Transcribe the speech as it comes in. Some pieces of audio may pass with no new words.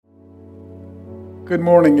Good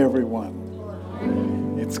morning, everyone.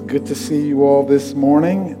 It's good to see you all this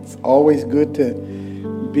morning. It's always good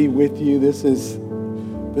to be with you. This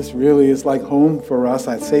really is like home for us.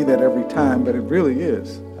 I say that every time, but it really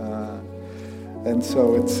is. And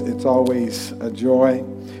so it's always a joy.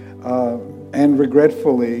 And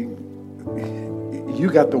regretfully, you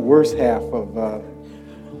got the worst half of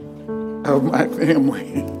my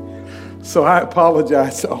family. So I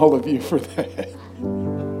apologize to all of you for that.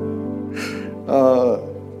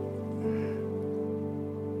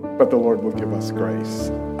 But the Lord will give us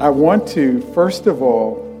grace. I want to, first of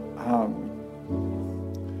all,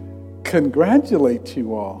 congratulate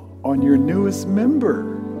you all on your newest member,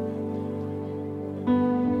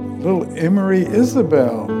 little Emery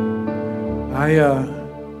Isabel.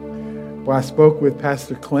 I spoke with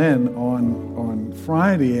Pastor Glenn on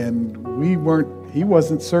Friday, and he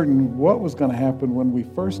wasn't certain what was going to happen when we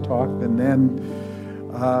first talked, and then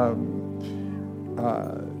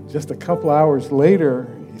just a couple hours later,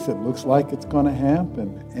 he said, looks like it's going to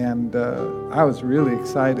happen. And I was really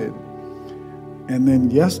excited. And then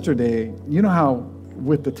yesterday, you know how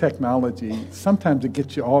with the technology, sometimes it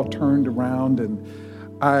gets you all turned around. And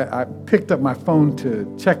I picked up my phone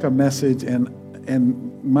to check a message, and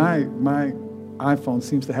my iPhone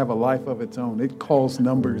seems to have a life of its own. It calls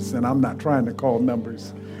numbers, and I'm not trying to call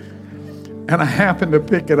numbers. And I happened to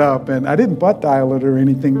pick it up, and I didn't butt dial it or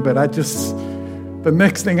anything, but the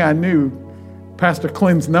next thing I knew, Pastor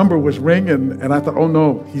Clinton's number was ringing, and I thought, oh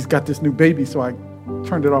no, he's got this new baby, so I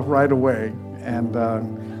turned it off right away. And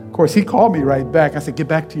of course, he called me right back. I said, get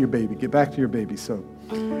back to your baby, get back to your baby. So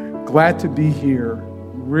glad to be here,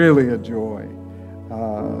 really a joy,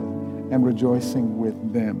 and rejoicing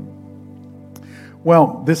with them.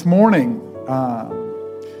 Well, this morning,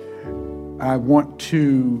 I want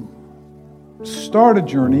to start a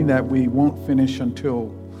journey that we won't finish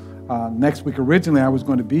until next week. Originally, I was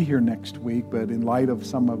going to be here next week, but in light of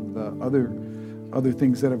some of the other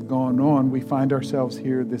things that have gone on, we find ourselves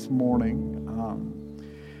here this morning.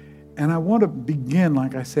 And I want to begin,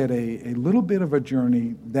 like I said, a little bit of a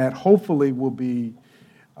journey that hopefully will be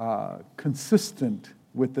consistent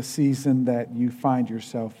with the season that you find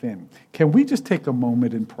yourself in. Can we just take a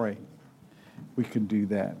moment and pray? We can do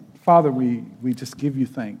that. Father, we just give you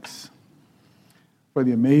thanks for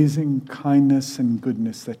the amazing kindness and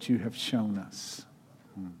goodness that you have shown us.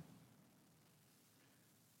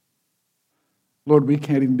 Lord, we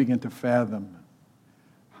can't even begin to fathom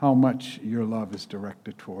how much your love is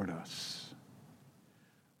directed toward us.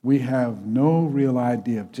 We have no real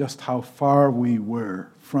idea of just how far we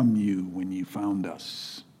were from you when you found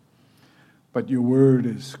us. But your word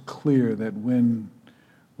is clear that when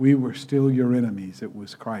we were still your enemies, it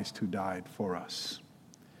was Christ who died for us.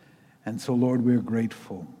 And so, Lord, we're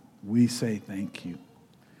grateful. We say thank you.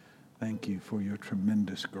 Thank you for your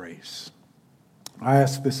tremendous grace. I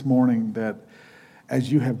ask this morning that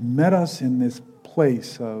as you have met us in this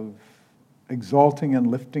place of exalting and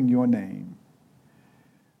lifting your name,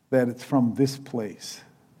 that it's from this place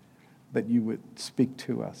that you would speak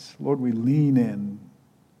to us. Lord, we lean in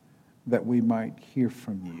that we might hear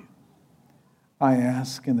from you. I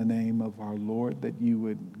ask in the name of our Lord that you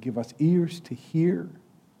would give us ears to hear,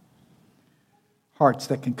 hearts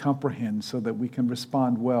that can comprehend so that we can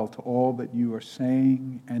respond well to all that you are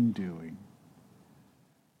saying and doing.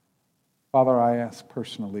 Father, I ask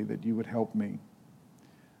personally that you would help me,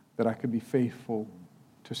 that I could be faithful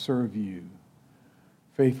to serve you,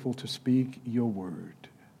 faithful to speak your word,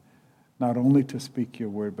 not only to speak your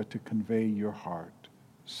word, but to convey your heart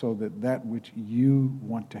so that that which you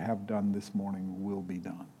want to have done this morning will be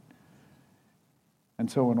done. And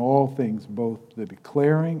so in all things, both the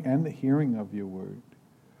declaring and the hearing of your word,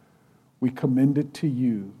 we commend it to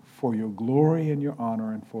you for your glory and your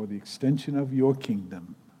honor and for the extension of your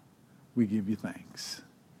kingdom. We give you thanks.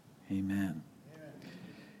 Amen.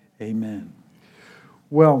 Amen.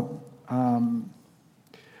 Well, I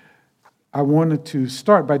wanted to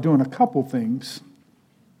start by doing a couple things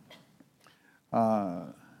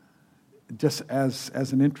just as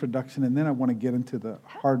an introduction, and then I want to get into the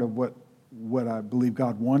heart of what I believe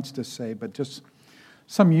God wants to say. But just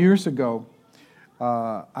some years ago,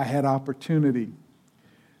 I had opportunity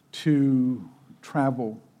to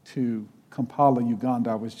travel to Kampala,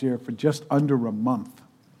 Uganda. I was there for just under a month.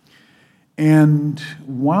 And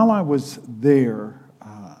while I was there,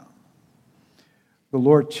 the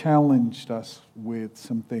Lord challenged us with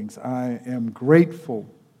some things. I am grateful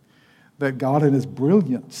that God in his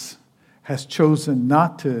brilliance has chosen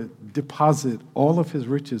not to deposit all of his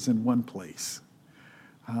riches in one place.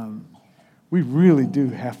 We really do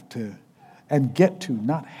have to, and get to,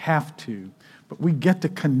 not have to, but we get to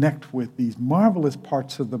connect with these marvelous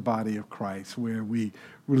parts of the body of Christ where we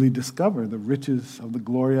really discover the riches of the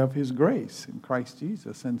glory of his grace in Christ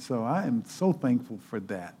Jesus. And so I am so thankful for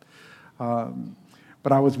that.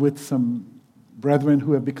 But I was with some brethren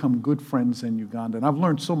who have become good friends in Uganda, and I've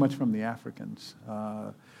learned so much from the Africans.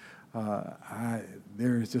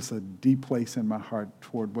 There is just a deep place in my heart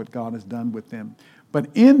toward what God has done with them. But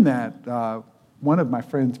in that, one of my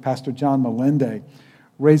friends, Pastor John Melende,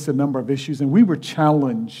 raised a number of issues, and we were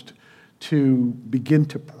challenged to begin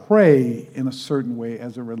to pray in a certain way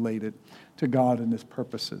as it related to God and his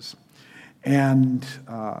purposes. And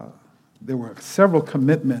there were several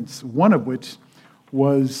commitments, one of which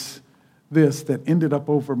was this that ended up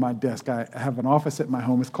over my desk. I have an office at my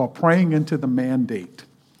home. It's called Praying into the Mandate.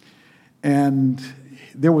 And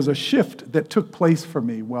there was a shift that took place for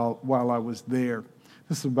me while I was there.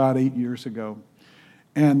 This is about 8 years ago.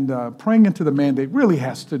 And praying into the mandate really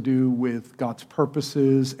has to do with God's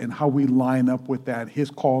purposes and how we line up with that,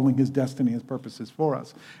 his calling, his destiny, his purposes for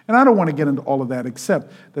us. And I don't want to get into all of that,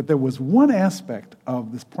 except that there was one aspect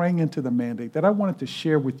of this praying into the mandate that I wanted to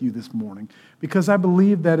share with you this morning, because I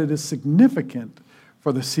believe that it is significant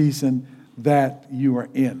for the season that you are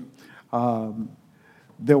in.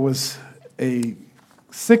 There was a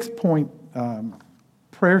 6-point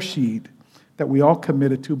prayer sheet that we all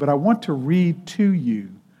committed to, but I want to read to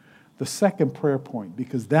you the second prayer point,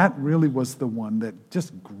 because that really was the one that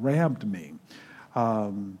just grabbed me.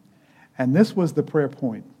 And this was the prayer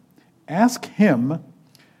point. Ask him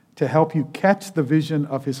to help you catch the vision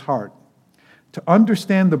of his heart, to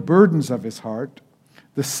understand the burdens of his heart,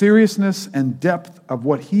 the seriousness and depth of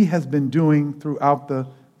what he has been doing throughout the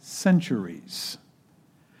centuries,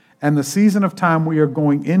 and the season of time we are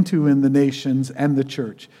going into in the nations and the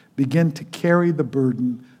church. Begin to carry the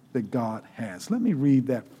burden that God has. Let me read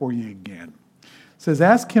that for you again. It says,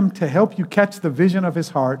 ask him to help you catch the vision of his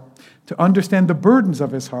heart, to understand the burdens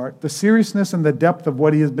of his heart, the seriousness and the depth of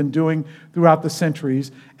what he has been doing throughout the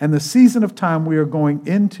centuries, and the season of time we are going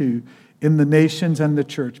into in the nations and the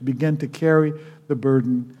church. Begin to carry the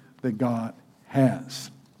burden that God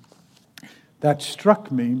has. That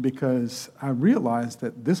struck me because I realized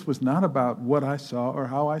that this was not about what I saw or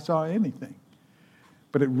how I saw anything.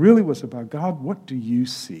 But it really was about, God, what do you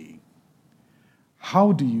see?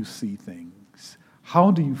 How do you see things?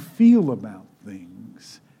 How do you feel about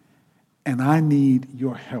things? And I need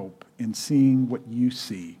your help in seeing what you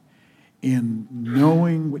see, in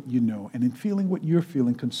knowing what you know, and in feeling what you're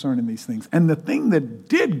feeling concerning these things. And the thing that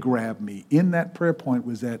did grab me in that prayer point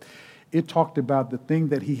was that it talked about the thing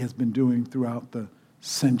that he has been doing throughout the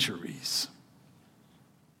centuries.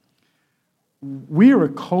 We are a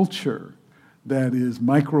culture that is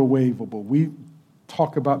microwavable. We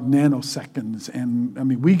talk about nanoseconds, and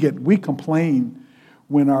we complain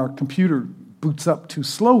when our computer boots up too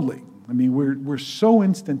slowly. We're so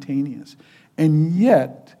instantaneous. And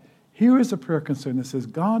yet, here is a prayer concern that says,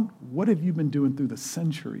 God, what have you been doing through the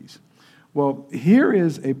centuries? Well, here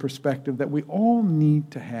is a perspective that we all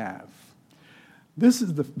need to have. This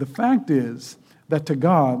is the fact is that to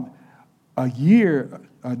God, a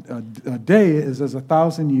day is as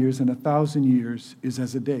 1,000 years, and 1,000 years is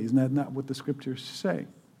as a day. Isn't that not what the scriptures say?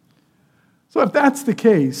 So if that's the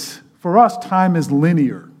case, for us, time is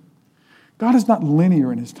linear. God is not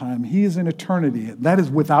linear in his time. He is in eternity. That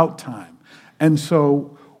is without time. And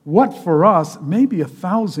so what for us, maybe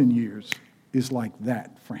 1,000 years is like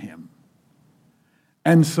that for him.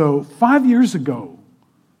 And so 5 years ago,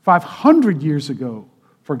 500 years ago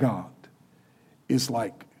for God is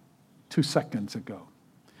like 2 seconds ago.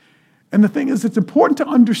 And the thing is, it's important to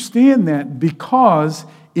understand that because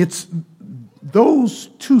it's those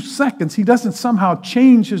 2 seconds, he doesn't somehow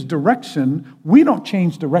change his direction. We don't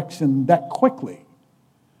change direction that quickly.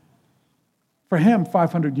 For him,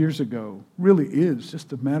 500 years ago really is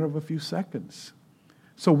just a matter of a few seconds.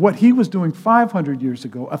 So what he was doing 500 years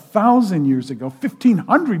ago, 1,000 years ago,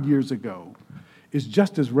 1,500 years ago, is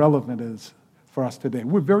just as relevant as for us today.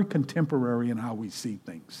 We're very contemporary in how we see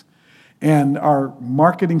things. And our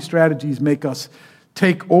marketing strategies make us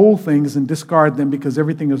take old things and discard them because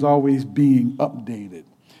everything is always being updated.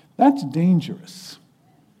 That's dangerous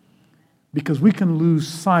because we can lose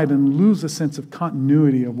sight and lose a sense of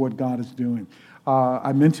continuity of what God is doing.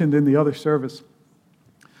 I mentioned in the other service,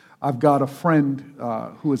 I've got a friend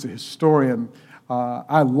who is a historian.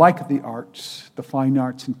 I like the arts, the fine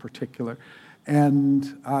arts in particular.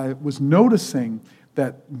 And I was noticing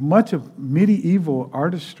that much of medieval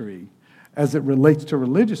artistry, as it relates to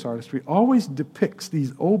religious artistry, always depicts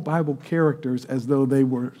these old Bible characters as though they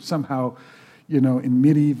were somehow, in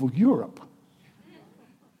medieval Europe.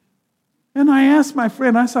 And I asked my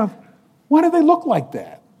friend, I said, Why do they look like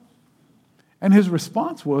that? And his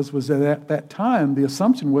response was that at that time, the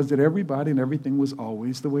assumption was that everybody and everything was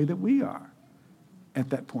always the way that we are at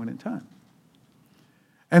that point in time.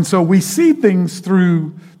 And so we see things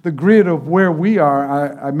through the grid of where we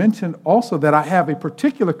are. I mentioned also that I have a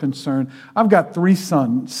particular concern. I've got 3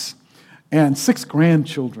 sons and 6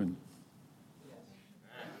 grandchildren.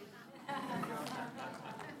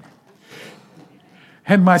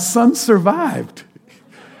 And my sons survived.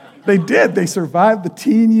 They did. They survived the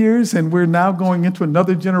teen years, and we're now going into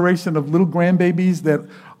another generation of little grandbabies that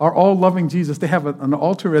are all loving Jesus. They have an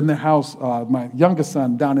altar in their house, my youngest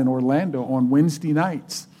son down in Orlando, on Wednesday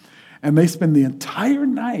nights. And they spend the entire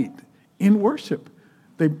night in worship.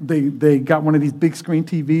 They got one of these big screen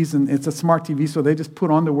TVs, and it's a smart TV, so they just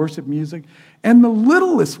put on the worship music. And the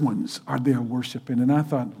littlest ones are there worshiping. And I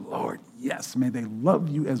thought, Lord, yes, may they love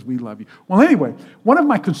you as we love you. Well, anyway, one of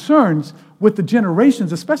my concerns with the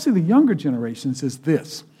generations, especially the younger generations, is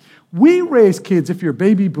this. We raise kids, if you're a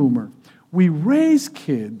baby boomer, we raise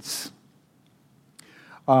kids,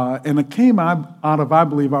 and it came out of, I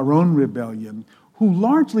believe, our own rebellion, who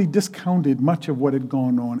largely discounted much of what had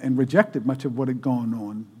gone on and rejected much of what had gone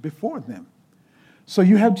on before them. So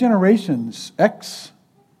you have generations, X,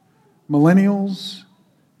 millennials,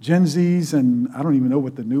 Gen Zs, and I don't even know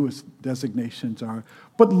what the newest designations are,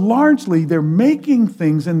 but largely they're making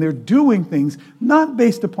things and they're doing things not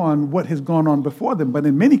based upon what has gone on before them, but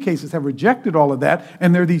in many cases have rejected all of that,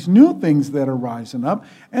 and there are these new things that are rising up,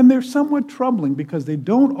 and they're somewhat troubling because they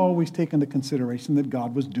don't always take into consideration that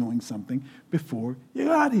God was doing something before you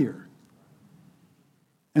got here.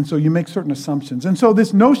 And so you make certain assumptions. And so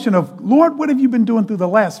this notion of, Lord, what have you been doing through the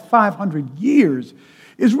last 500 years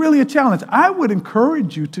is really a challenge. I would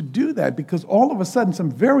encourage you to do that because all of a sudden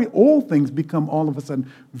some very old things become all of a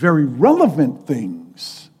sudden very relevant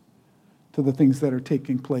things to the things that are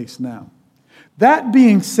taking place now. That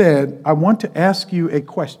being said, I want to ask you a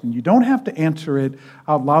question. You don't have to answer it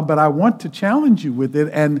out loud, but I want to challenge you with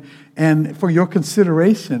it and for your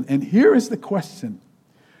consideration. And here is the question.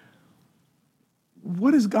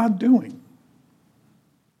 What is God doing?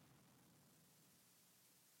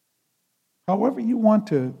 However you want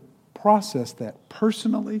to process that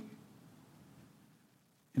personally,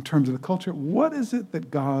 in terms of the culture, what is it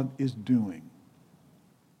that God is doing?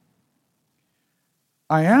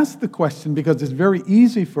 I ask the question because it's very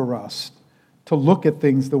easy for us to look at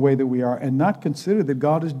things the way that we are and not consider that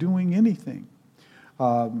God is doing anything.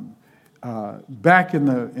 Back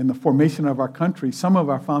in the formation of our country, some of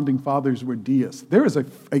our founding fathers were deists. There is a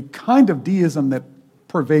kind of deism that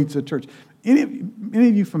pervades the church. Any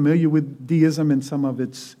of you familiar with deism and some of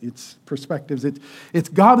its perspectives? It's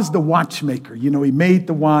God is the watchmaker. You know, he made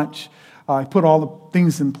the watch, put all the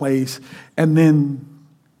things in place, and then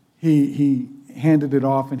he handed it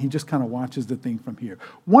off, and he just kind of watches the thing from here.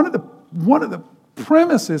 One of the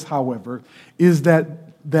premises, however, is that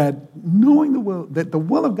knowing the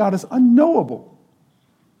will of God is unknowable.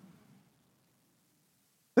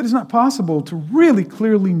 That it's not possible to really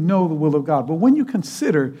clearly know the will of God. But when you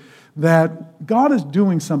consider that God is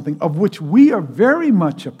doing something of which we are very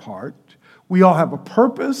much a part, we all have a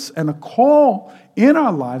purpose and a call in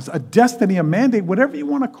our lives, a destiny, a mandate, whatever you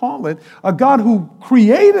want to call it, a God who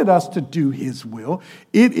created us to do his will.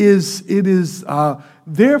 It is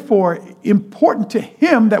therefore important to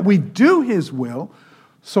him that we do his will.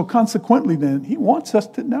 So consequently then, he wants us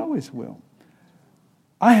to know his will.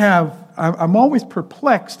 I'm always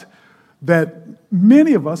perplexed that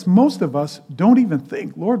many of us, most of us, don't even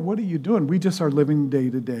think, Lord, what are you doing? We just are living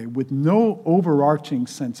day to day with no overarching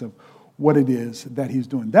sense of what it is that he's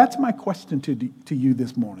doing. That's my question to you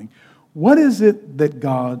this morning. What is it that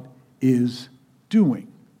God is doing?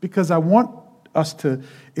 Because I want us to,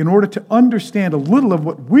 in order to understand a little of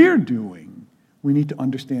what we're doing, we need to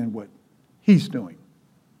understand what he's doing.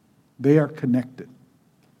 They are connected.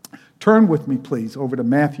 Turn with me, please, over to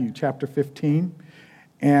Matthew chapter 15.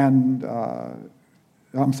 And,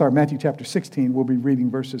 Matthew chapter 16, we'll be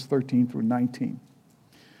reading verses 13 through 19.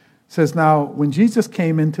 It says, now, when Jesus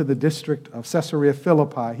came into the district of Caesarea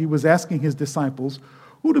Philippi, he was asking his disciples,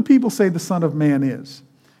 who do people say the Son of Man is?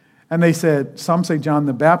 And they said, some say John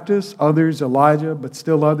the Baptist, others Elijah, but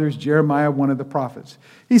still others Jeremiah, one of the prophets.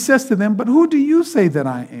 He says to them, but who do you say that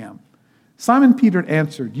I am? Simon Peter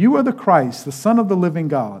answered, you are the Christ, the Son of the living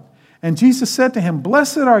God. And Jesus said to him,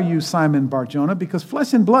 blessed are you, Simon Bar-Jonah, because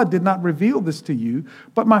flesh and blood did not reveal this to you,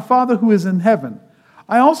 but my Father who is in heaven.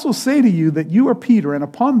 I also say to you that you are Peter, and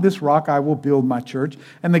upon this rock I will build my church,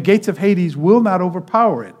 and the gates of Hades will not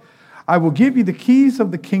overpower it. I will give you the keys of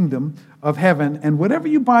the kingdom of heaven, and whatever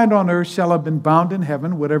you bind on earth shall have been bound in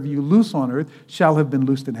heaven, whatever you loose on earth shall have been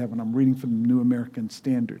loosed in heaven. I'm reading from the New American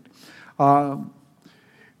Standard.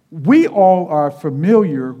 We all are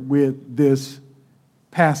familiar with this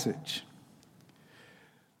passage.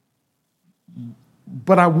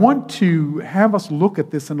 But I want to have us look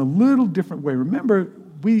at this in a little different way. Remember,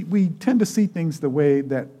 we tend to see things the way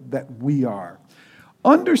that we are.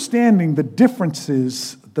 Understanding the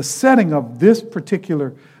differences, the setting of this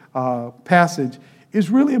particular passage is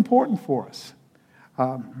really important for us.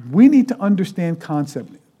 We need to understand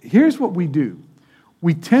concept. Here's what we do.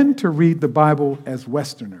 We tend to read the Bible as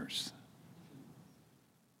Westerners.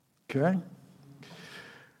 Okay?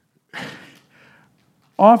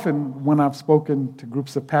 Often when I've spoken to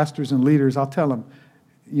groups of pastors and leaders, I'll tell them,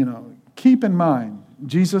 keep in mind,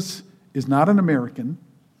 Jesus is not an American.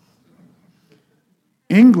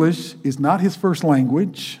 English is not his first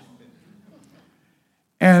language.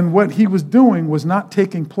 And what he was doing was not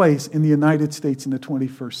taking place in the United States in the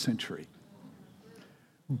 21st century.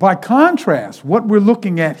 By contrast, what we're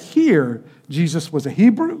looking at here, Jesus was a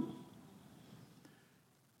Hebrew.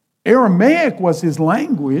 Aramaic was his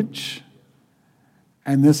language.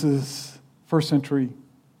 And this is first century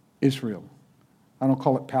Israel. I don't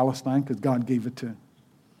call it Palestine because God gave it to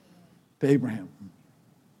Abraham.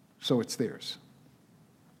 So it's theirs.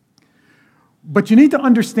 But you need to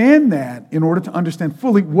understand that in order to understand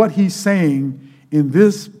fully what he's saying in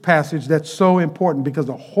this passage that's so important, because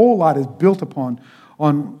a whole lot is built upon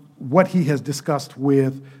what he has discussed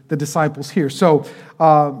with the disciples here. So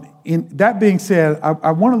in that being said,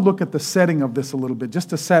 I want to look at the setting of this a little bit, just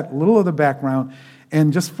to set a little of the background,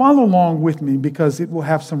 and just follow along with me because it will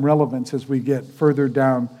have some relevance as we get further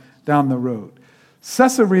down the road.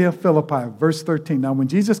 Caesarea Philippi, verse 13. Now, when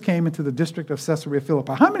Jesus came into the district of Caesarea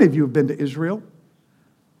Philippi, how many of you have been to Israel?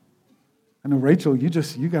 I know, Rachel, you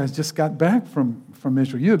guys just got back from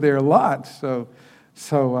Israel. You're there a lot, so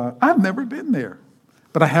I've never been there.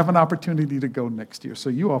 But I have an opportunity to go next year. So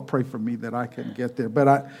you all pray for me that I can get there.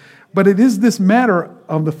 But it is this matter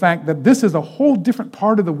of the fact that this is a whole different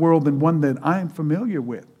part of the world than one that I am familiar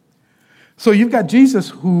with. So you've got Jesus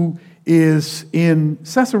who is in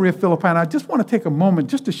Caesarea Philippi. And I just want to take a moment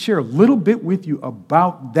just to share a little bit with you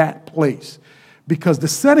about that place, because the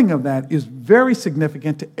setting of that is very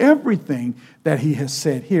significant to everything that he has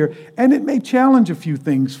said here. And it may challenge a few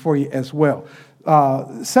things for you as well.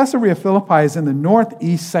 Caesarea Philippi is in the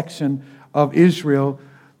northeast section of Israel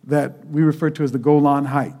that we refer to as the Golan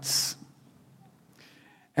Heights.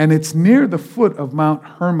 And it's near the foot of Mount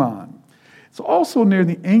Hermon. It's also near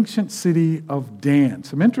the ancient city of Dan.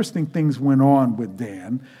 Some interesting things went on with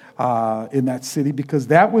Dan in that city, because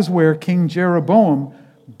that was where King Jeroboam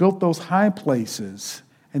built those high places,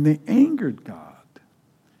 and they angered God.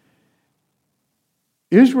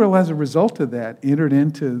 Israel, as a result of that, entered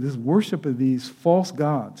into this worship of these false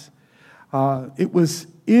gods. It was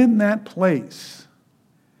in that place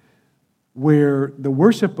where the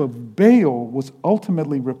worship of Baal was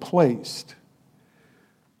ultimately replaced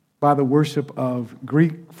by the worship of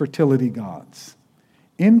Greek fertility gods.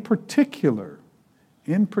 In particular,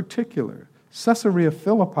 Caesarea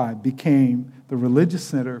Philippi became the religious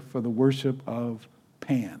center for the worship of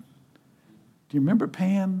Pan. Do you remember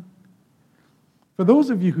Pan? For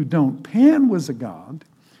those of you who don't, Pan was a god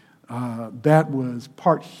that was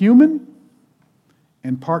part human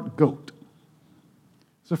and part goat.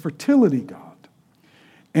 It's a fertility god.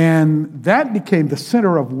 And that became the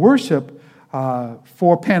center of worship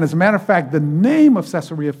for Pan. As a matter of fact, the name of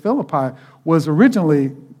Caesarea Philippi was originally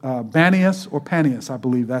Banias or Panias, I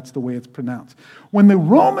believe that's the way it's pronounced. When the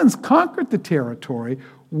Romans conquered the territory,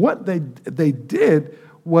 what they did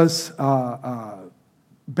was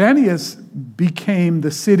Banias became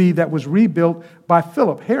the city that was rebuilt by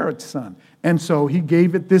Philip, Herod's son. And so he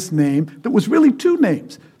gave it this name that was really two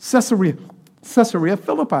names, Caesarea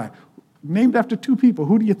Philippi, named after two people.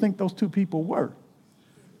 Who do you think those two people were?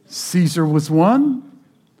 Caesar was one,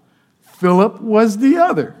 Philip was the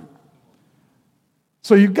other.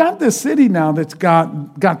 So you've got this city now that's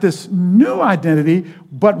got this new identity,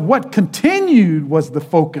 but what continued was the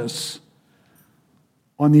focus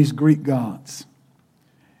on these Greek gods.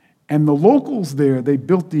 And the locals there, they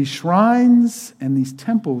built these shrines and these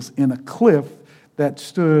temples in a cliff that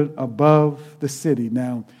stood above the city.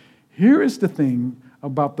 Now, here is the thing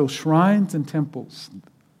about those shrines and temples.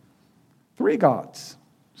 Three gods: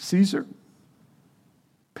 Caesar,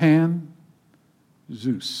 Pan,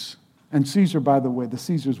 Zeus. And Caesar, by the way, the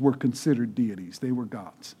Caesars were considered deities. They were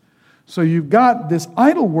gods. So you've got this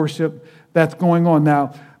idol worship that's going on.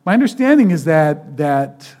 Now, my understanding is that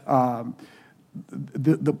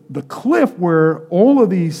the cliff where all of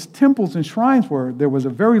these temples and shrines were, there was a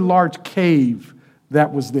very large cave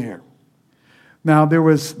that was there. Now there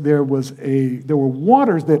were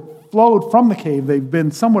waters that flowed from the cave. They've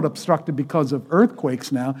been somewhat obstructed because of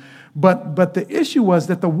earthquakes now. But the issue was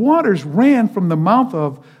that the waters ran from the mouth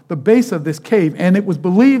of the base of this cave, and it was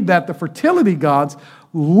believed that the fertility gods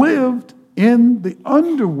lived in the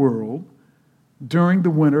underworld during the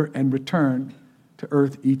winter and returned to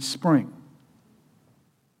earth each spring.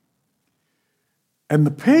 And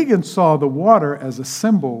the pagans saw the water as a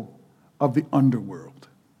symbol of the underworld.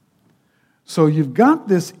 So you've got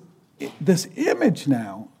this image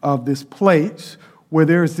now of this place where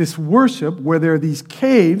there's this worship, where there are these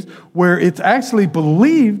caves, where it's actually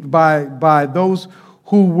believed by those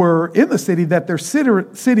who were in the city that their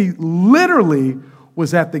city literally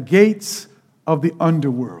was at the gates of the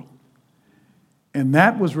underworld. And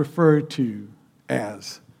that was referred to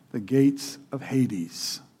as the gates of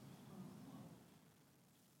Hades.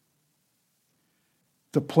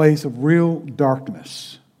 It's a place of real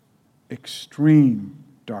darkness, extreme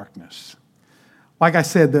darkness. Like I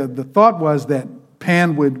said, the thought was that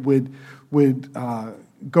Pan would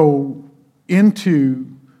go into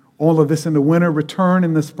all of this in the winter, return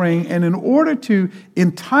in the spring, and in order to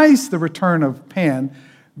entice the return of Pan,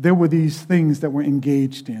 there were these things that were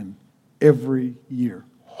engaged in every year,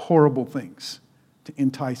 horrible things to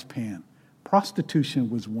entice Pan. Prostitution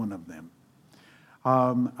was one of them.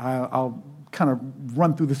 I'll kind of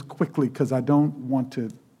run through this quickly because I don't want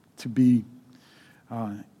to be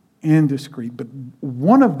indiscreet, but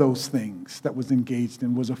one of those things that was engaged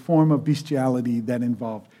in was a form of bestiality that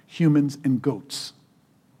involved humans and goats.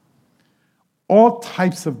 All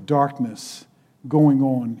types of darkness going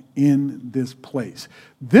on in this place.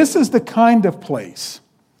 This is the kind of place,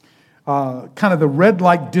 kind of the red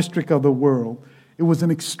light district of the world. It was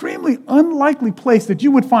an extremely unlikely place that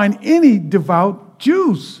you would find any devout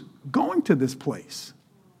Jews going to this place.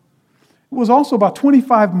 It was also about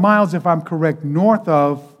 25 miles, if I'm correct, north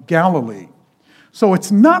of Galilee. So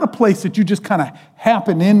it's not a place that you just kind of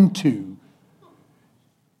happen into.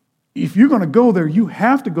 If you're going to go there, you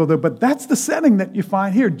have to go there. But that's the setting that you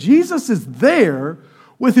find here. Jesus is there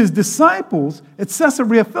with his disciples at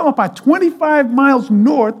Caesarea Philippi, 25 miles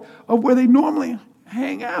north of where they normally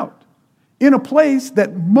hang out, in a place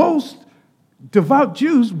that most devout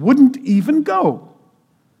Jews wouldn't even go.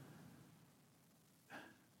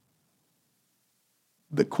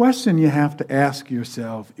 The question you have to ask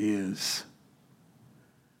yourself is,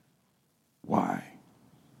 why?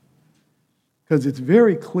 Because it's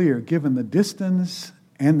very clear, given the distance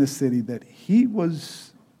and the city, that he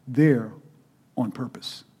was there on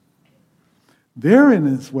purpose. Therein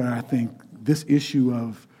is where I think this issue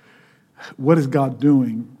of what is God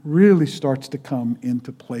doing really starts to come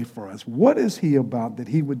into play for us. What is he about that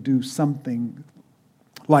he would do something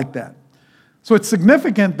like that? So it's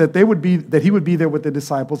significant that he would be there with the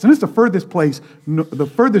disciples. And it's the furthest place, the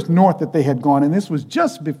furthest north that they had gone. And this was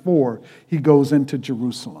just before he goes into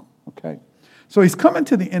Jerusalem. Okay? So he's coming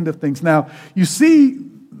to the end of things. Now, you see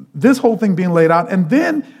this whole thing being laid out. And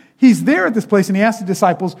then he's there at this place and he asks the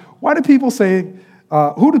disciples, who do people say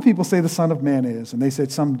the Son of Man is? And they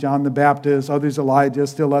said, some John the Baptist, others Elijah,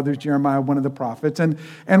 still others Jeremiah, one of the prophets.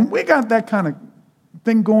 And we got that kind of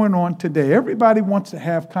thing going on today. Everybody wants to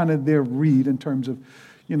have kind of their read in terms of,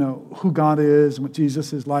 who God is, what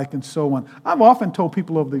Jesus is like, and so on. I've often told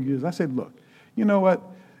people over the years, I said, look, you know what?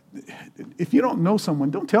 If you don't know someone,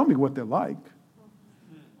 don't tell me what they're like.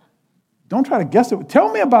 Don't try to guess it. Tell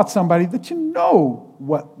me about somebody that you know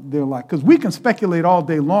what they're like. Because we can speculate all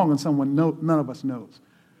day long on someone none of us knows.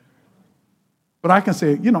 But I can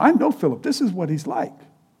say, I know Philip. This is what he's like.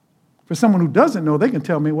 For someone who doesn't know, they can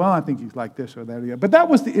tell me, well, I think he's like this or that or that. But that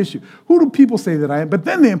was the issue. Who do people say that I am? But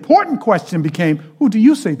then the important question became, who do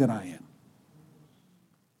you say that I am?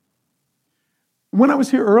 When I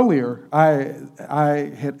was here earlier,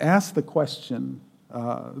 I had asked the question,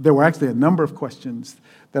 there were actually a number of questions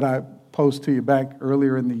that I posed to you back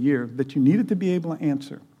earlier in the year that you needed to be able to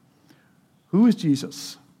answer. Who is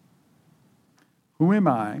Jesus? Who am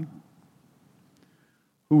I?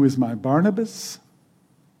 Who is my Barnabas?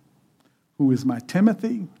 Who is my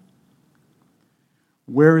Timothy?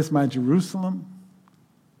 Where is my Jerusalem?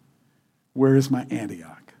 Where is my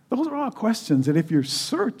Antioch? Those are all questions that if you're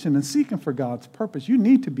searching and seeking for God's purpose, you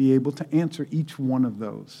need to be able to answer each one of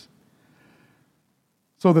those.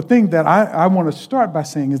 So the thing that I want to start by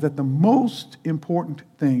saying is that the most important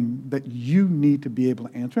thing that you need to be able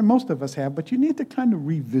to answer, and most of us have, but you need to kind of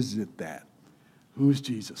revisit that. Who is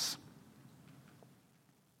Jesus?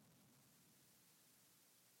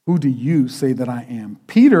 Who do you say that I am?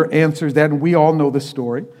 Peter answers that, and we all know the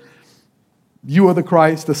story. You are the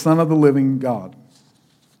Christ, the Son of the living God.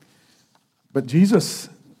 But Jesus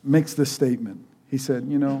makes this statement. He said,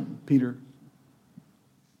 Peter,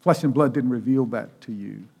 flesh and blood didn't reveal that to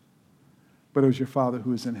you, but it was your Father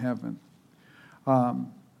who is in heaven.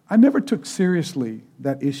 I never took seriously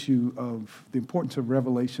that issue of the importance of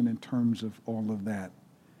revelation in terms of all of that.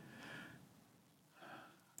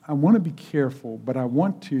 I want to be careful, but I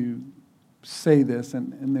want to say this,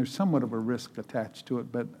 and there's somewhat of a risk attached to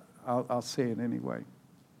it, but I'll say it anyway.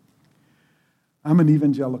 I'm an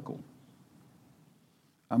evangelical.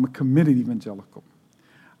 I'm a committed evangelical.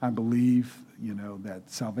 I believe, that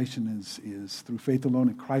salvation is through faith alone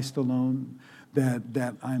in Christ alone,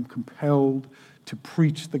 that I'm compelled to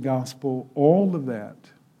preach the gospel, all of that.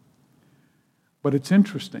 But it's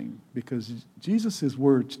interesting because Jesus'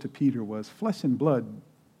 words to Peter was, flesh and blood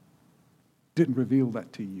didn't reveal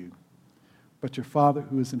that to you, but your Father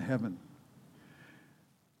who is in heaven.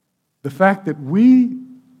 The fact that we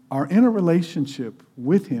are in a relationship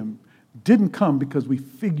with him didn't come because we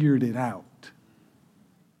figured it out.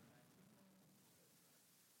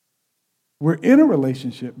 We're in a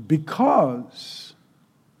relationship because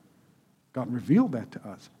God revealed that to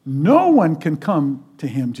us. No one can come to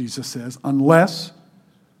him, Jesus says, unless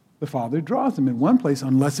the Father draws them in one place,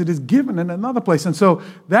 unless it is given in another place. And so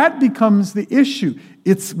that becomes the issue.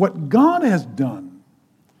 It's what God has done.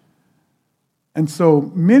 And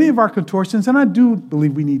so many of our contortions, and I do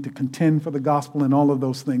believe we need to contend for the gospel and all of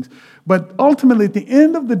those things, but ultimately at the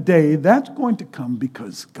end of the day, that's going to come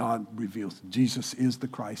because God reveals Jesus is the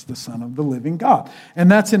Christ, the Son of the living God. And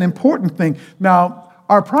that's an important thing. Now,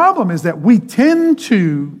 our problem is that we tend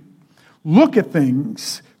to look at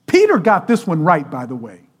things. Peter got this one right, by the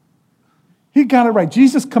way. He got it right.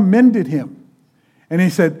 Jesus commended him. And he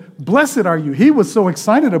said, blessed are you. He was so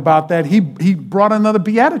excited about that, he brought another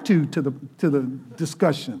beatitude to the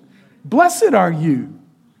discussion. Blessed are you.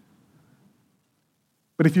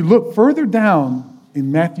 But if you look further down in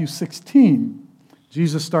Matthew 16,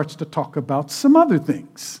 Jesus starts to talk about some other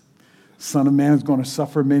things. Son of Man is going to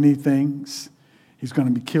suffer many things. He's going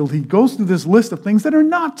to be killed. He goes through this list of things that are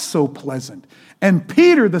not so pleasant. And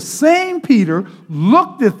Peter, the same Peter,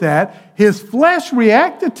 looked at that. His flesh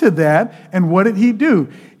reacted to that. And what did he do?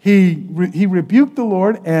 He rebuked the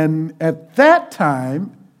Lord. And at that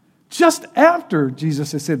time, just after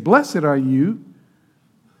Jesus had said, blessed are you,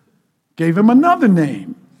 gave him another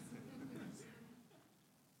name.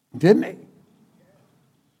 Didn't he?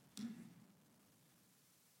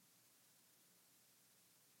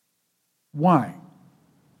 Why?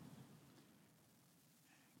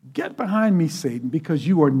 Get behind me, Satan, because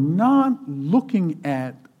you are not looking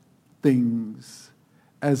at things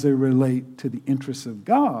as they relate to the interests of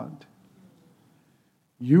God.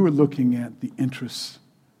 You are looking at the interests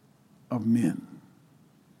of men.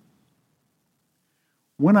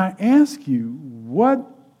 When I ask you, what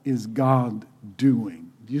is God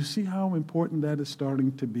doing? Do you see how important that is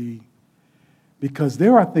starting to be? Because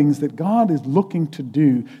there are things that God is looking to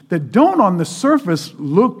do that don't on the surface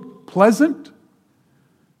look pleasant,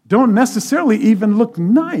 don't necessarily even look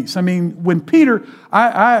nice. I mean, when Peter,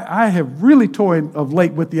 I have really toyed of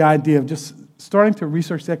late with the idea of just starting to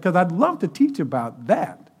research that because I'd love to teach about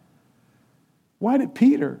that. Why did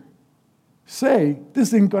Peter say this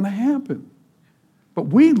isn't going to happen? But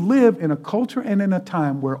we live in a culture and in a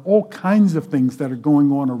time where all kinds of things that are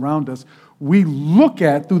going on around us, we look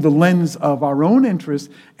at through the lens of our own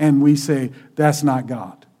interests and we say, that's not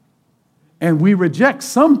God. And we reject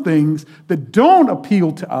some things that don't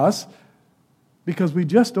appeal to us because we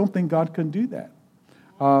just don't think God can do that.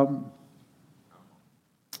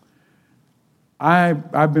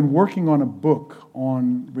 I've been working on a book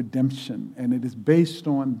on redemption, and it is based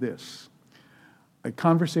on this. A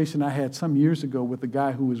conversation I had some years ago with a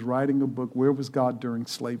guy who was writing a book, Where Was God During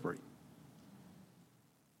Slavery?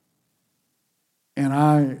 And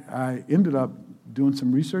I ended up doing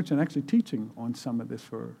some research and actually teaching on some of this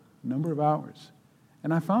for a number of hours.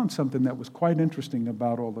 And I found something that was quite interesting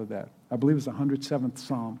about all of that. I believe it's the 107th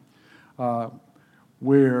Psalm,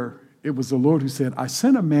 where it was the Lord who said, I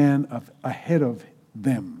sent a man ahead of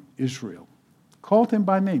them, Israel, called him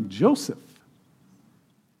by name, Joseph.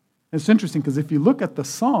 It's interesting because if you look at the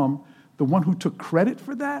Psalm, the one who took credit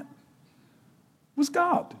for that was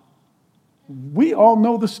God. We all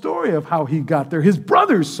know the story of how he got there. His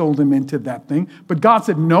brothers sold him into that thing, but God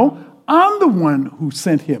said, no, I'm the one who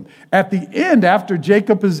sent him. At the end, after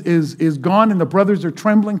Jacob is gone and the brothers are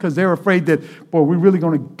trembling because they're afraid that, boy, we're really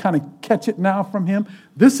going to kind of catch it now from him.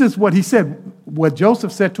 This is what he said, what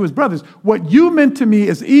Joseph said to his brothers. What you meant to me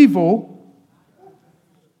as evil,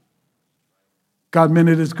 God meant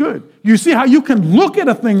it as good. You see how you can look at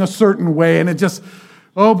a thing a certain way and it just,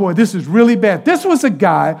 oh boy, this is really bad. This was a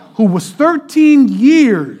guy who was 13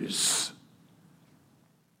 years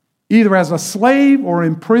either as a slave or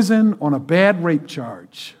in prison on a bad rape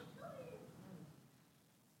charge.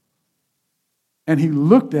 And he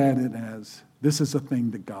looked at it as, this is a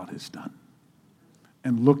thing that God has done.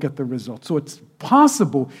 And look at the results. So it's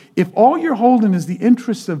possible, if all you're holding is the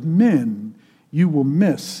interests of men, you will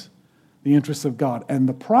miss the interests of God. And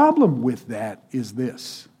the problem with that is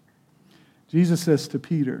this. Jesus says to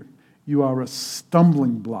Peter, you are a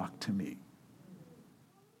stumbling block to me.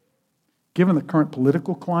 Given the current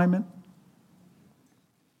political climate,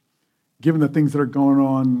 given the things that are going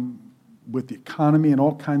on with the economy and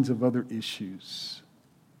all kinds of other issues,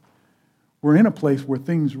 we're in a place where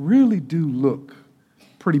things really do look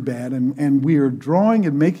pretty bad, and we are drawing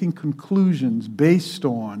and making conclusions based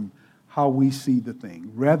on how we see the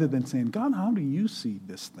thing, rather than saying, God, how do you see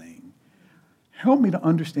this thing? Help me to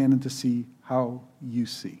understand and to see how you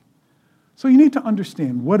see. So you need to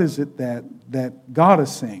understand, what is it that God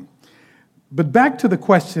is saying? But back to the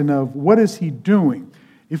question of what is he doing?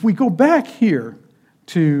 If we go back here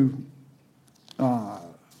to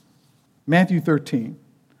Matthew 13,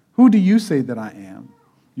 who do you say that I am?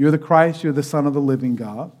 You're the Christ, you're the Son of the living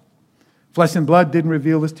God. Flesh and blood didn't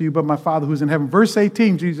reveal this to you, but my Father who's in heaven. Verse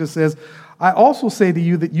 18, Jesus says, I also say to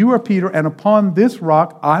you that you are Peter, and upon this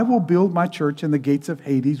rock I will build my church, and the gates of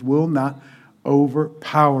Hades will not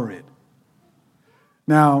overpower it.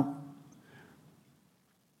 Now,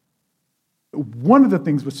 one of the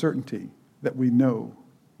things with certainty that we know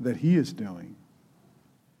that he is doing,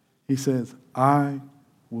 he says, I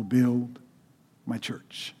will build my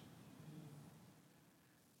church.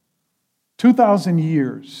 2,000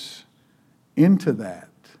 years into that,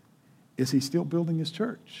 is he still building his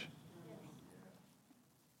church?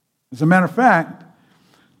 As a matter of fact,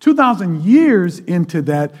 2,000 years into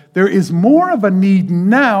that, there is more of a need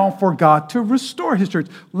now for God to restore his church.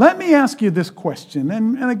 Let me ask you this question,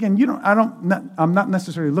 and again, I'm not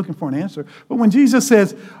necessarily looking for an answer, but when Jesus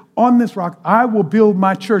says, on this rock, I will build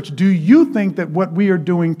my church, do you think that what we are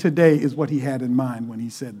doing today is what he had in mind when he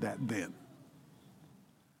said that then?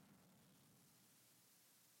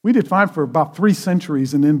 We did fine for about 3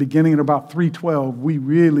 centuries, and then beginning at about 312, we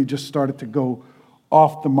really just started to go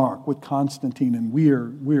off the mark with Constantine, and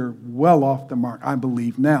we're well off the mark, I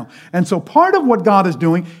believe, now. And so part of what God is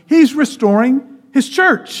doing, he's restoring his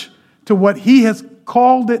church to what he has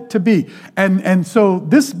called it to be. And so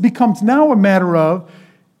this becomes now a matter of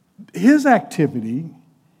his activity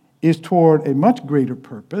is toward a much greater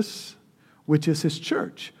purpose, which is his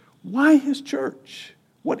church. Why his church?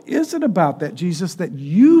 What is it about that, Jesus, that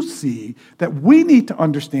you see that we need to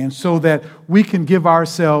understand so that we can give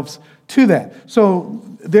ourselves to that? So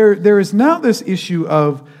there is now this issue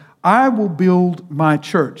of, I will build my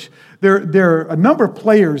church. There are a number of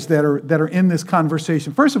players that are in this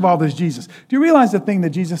conversation. First of all, there's Jesus. Do you realize the thing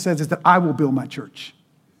that Jesus says is that I will build my church?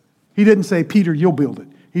 He didn't say, Peter, you'll build it.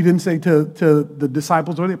 He didn't say to the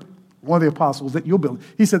disciples or the apostles that you'll build it.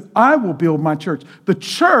 He said, I will build my church. The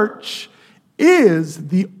church is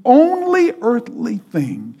the only earthly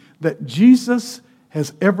thing that Jesus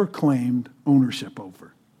has ever claimed ownership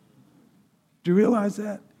over. Do you realize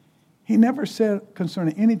that? He never said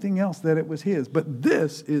concerning anything else that it was his, but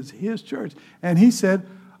this is his church. And he said,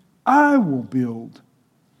 I will build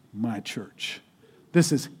my church.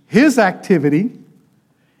 This is his activity.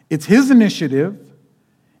 It's his initiative.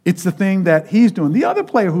 It's the thing that he's doing. The other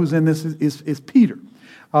player who's in this is Peter.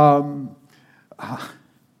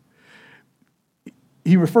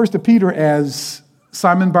 He refers to Peter as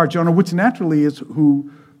Simon Bar-Jonah, which naturally is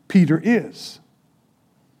who Peter is.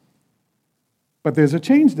 But there's a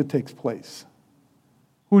change that takes place.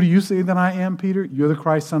 Who do you say that I am, Peter? You're the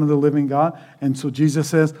Christ, Son of the living God. And so Jesus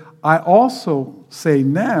says, I also say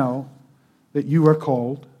now that you are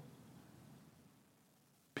called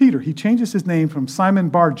Peter. He changes his name from Simon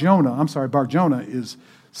Bar-Jonah. Bar-Jonah is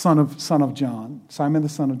son of John, Simon the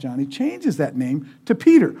son of John. He changes that name to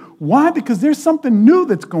Peter. Why? Because there's something new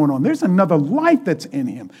that's going on. There's another life that's in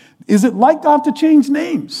him. Is it like God to change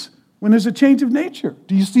names when there's a change of nature?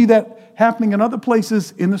 Do you see that happening in other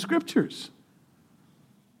places in the scriptures?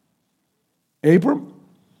 Abram,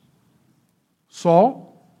 Saul.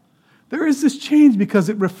 There is this change because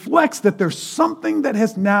it reflects that there's something that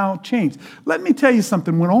has now changed. Let me tell you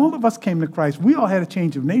something. When all of us came to Christ, we all had a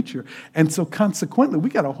change of nature. And so consequently, we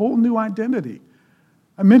got a whole new identity.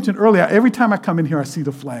 I mentioned earlier, every time I come in here, I see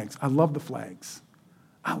the flags. I love the flags.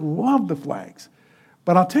 I love the flags.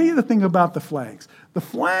 But I'll tell you the thing about the flags. The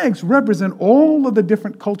flags represent all of the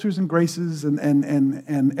different cultures and graces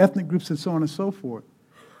and ethnic groups and so on and so forth.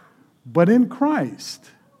 But in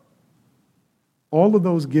Christ, all of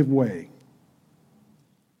those give way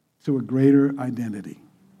to a greater identity.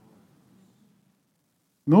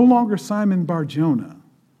 No longer Simon Bar-Jonah,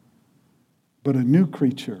 but a new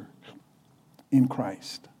creature in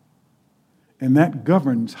Christ. And that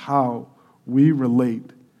governs how we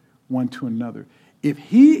relate one to another. If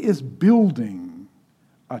he is building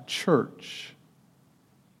a church,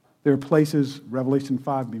 there are places, Revelation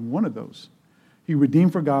 5 being one of those. He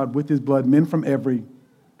redeemed for God with his blood men from every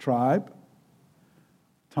tribe,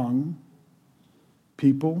 tongue,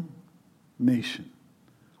 people, nation.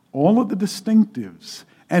 All of the distinctives.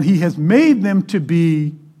 And he has made them to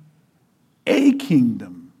be a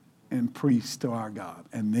kingdom and priests to our God.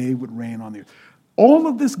 And they would reign on the earth. All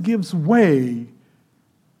of this gives way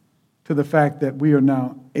to the fact that we are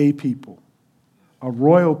now a people, a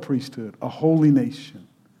royal priesthood, a holy nation.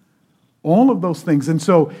 All of those things. And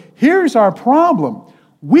so here's our problem.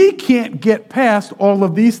 We can't get past all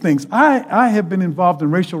of these things. I have been involved in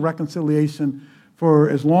racial reconciliation for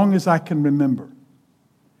as long as I can remember.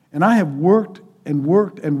 And I have worked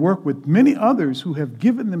with many others who have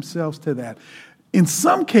given themselves to that. In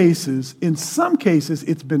some cases,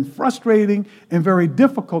 it's been frustrating and very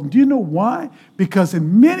difficult. Do you know why? Because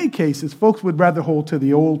in many cases, folks would rather hold to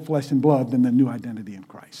the old flesh and blood than the new identity in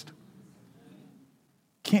Christ.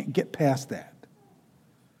 Can't get past that.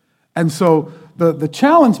 And so the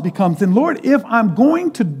challenge becomes, then Lord, if I'm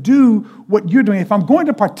going to do what you're doing, if I'm going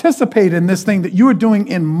to participate in this thing that you're doing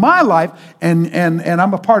in my life, and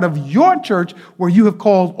I'm a part of your church where you have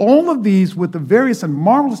called all of these with the various and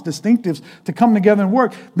marvelous distinctives to come together and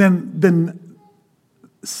work, then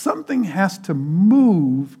something has to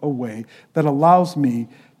move away that allows me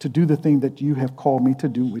to do the thing that you have called me to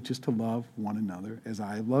do, which is to love one another as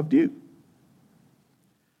I have loved you.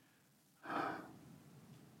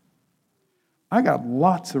 I got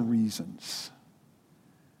lots of reasons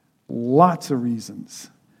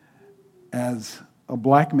as a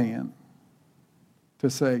black man to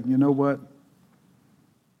say, you know what?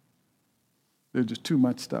 There's just too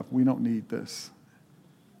much stuff. We don't need this.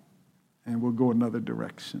 And we'll go another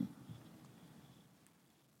direction.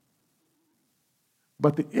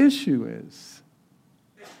 But the issue is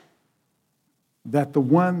that the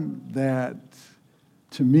one that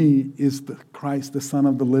to me is the Christ, the Son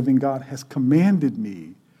of the living God, has commanded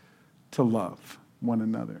me to love one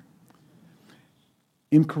another.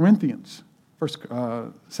 In Corinthians, 2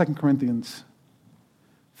 Corinthians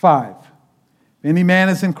 5, if any man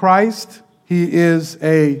is in Christ, he is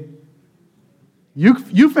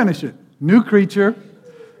you finish it, new creature.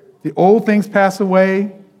 The old things pass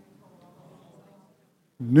away.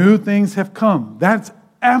 New things have come. That's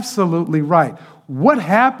absolutely right. What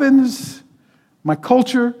happens? My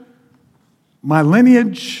culture, my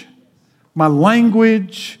lineage, my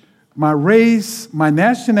language, my race, my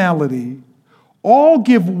nationality, all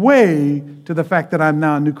give way to the fact that I'm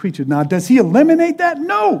now a new creature. Now, does he eliminate that?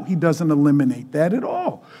 No, he doesn't eliminate that at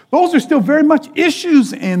all. Those are still very much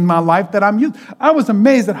issues in my life that I'm using. I was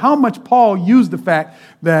amazed at how much Paul used the fact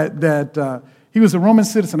that he was a Roman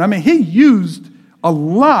citizen. I mean, he used a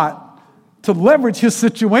lot to leverage his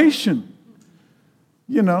situation.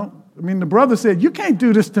 You know, I mean, the brother said, you can't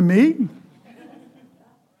do this to me.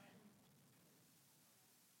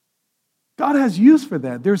 God has use for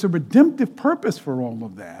that. There's a redemptive purpose for all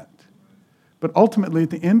of that. But ultimately, at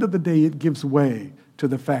the end of the day, it gives way to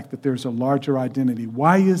the fact that there's a larger identity.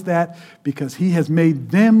 Why is that? Because he has made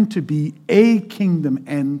them to be a kingdom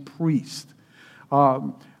and priest.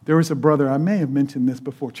 There was a brother, I may have mentioned this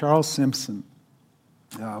before, Charles Simpson.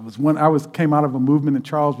 Came out of a movement, and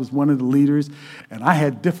Charles was one of the leaders, and I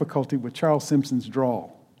had difficulty with Charles Simpson's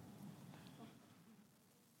drawl.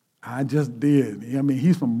 I just did. I mean,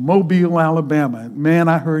 he's from Mobile, Alabama. And man,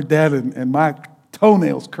 I heard that, and my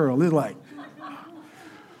toenails curled. It's like.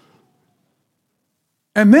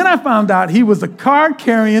 And then I found out he was a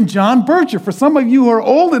card-carrying John Bircher. For some of you who are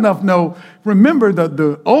old enough remember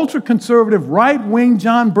the ultra-conservative right-wing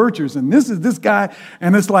John Birchers. And this is this guy,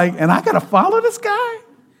 and it's like, and I got to follow this guy?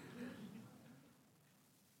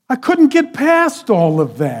 I couldn't get past all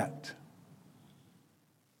of that.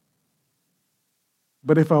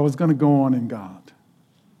 But if I was going to go on in God,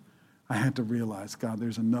 I had to realize, God,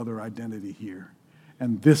 there's another identity here.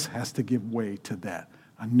 And this has to give way to that,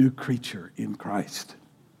 a new creature in Christ.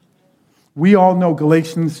 We all know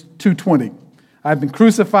Galatians 2:20. I've been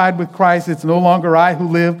crucified with Christ. It's no longer I who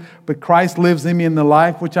live, but Christ lives in me. In the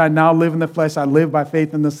life which I now live in the flesh, I live by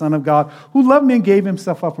faith in the Son of God, who loved me and gave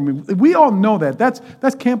himself up for me. We all know that.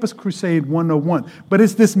 That's Campus Crusade 101. But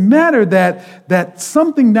it's this matter that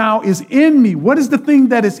something now is in me. What is the thing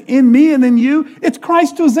that is in me and in you? It's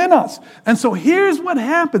Christ who's in us. And so here's what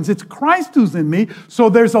happens. It's Christ who's in me. So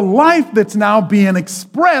there's a life that's now being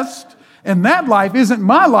expressed, and that life isn't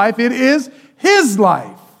my life. It is his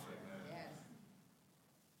life.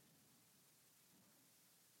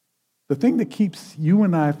 The thing that keeps you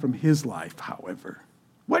and I from his life, however,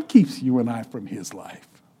 what keeps you and I from his life?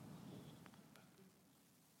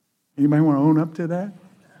 Anybody want to own up to that?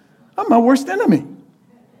 I'm my worst enemy.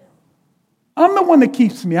 I'm the one that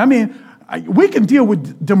keeps me. I mean, we can deal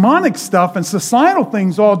with demonic stuff and societal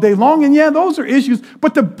things all day long, and yeah, those are issues,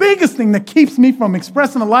 but the biggest thing that keeps me from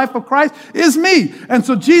expressing the life of Christ is me. And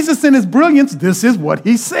so Jesus, in his brilliance, this is what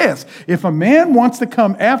he says. If a man wants to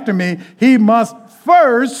come after me, he must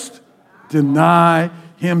first deny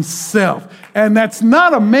himself. And that's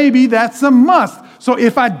not a maybe, that's a must. So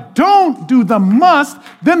if I don't do the must,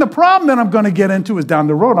 then the problem that I'm going to get into is down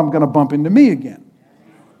the road, I'm going to bump into me again.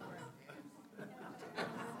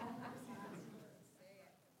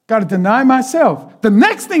 Got to deny myself. The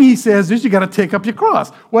next thing he says is you got to take up your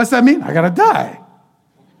cross. What's that mean? I got to die.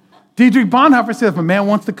 Dietrich Bonhoeffer says if a man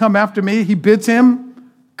wants to come after me, he bids him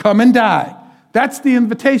come and die. That's the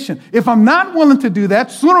invitation. If I'm not willing to do that,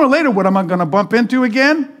 sooner or later, what am I going to bump into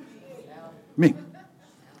again? Me.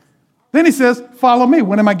 Then he says, follow me.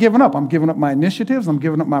 What am I giving up? I'm giving up my initiatives. I'm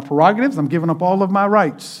giving up my prerogatives. I'm giving up all of my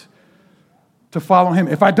rights to follow him.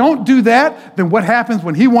 If I don't do that, then what happens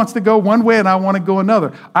when he wants to go one way and I want to go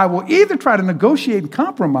another? I will either try to negotiate and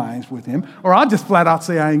compromise with him, or I'll just flat out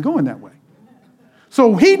say I ain't going that way.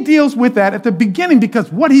 So he deals with that at the beginning, because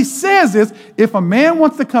what he says is, if a man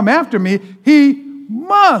wants to come after me, he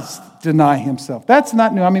must deny himself. That's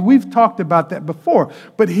not new. I mean, we've talked about that before.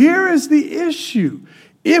 But here is the issue.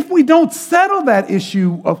 If we don't settle that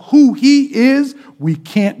issue of who he is, we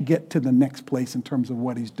can't get to the next place in terms of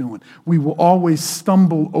what he's doing. We will always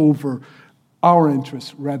stumble over our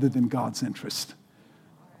interests rather than God's interest.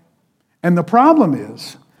 And the problem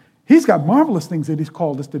is, he's got marvelous things that he's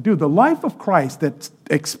called us to do. The life of Christ that's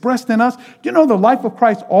expressed in us, you know, the life of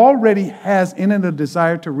Christ already has in it a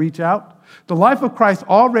desire to reach out. The life of Christ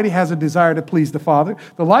already has a desire to please the Father.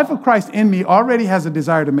 The life of Christ in me already has a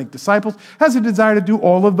desire to make disciples, has a desire to do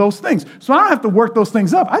all of those things. So I don't have to work those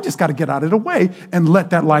things up. I just got to get out of the way and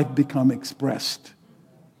let that life become expressed.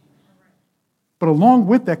 But along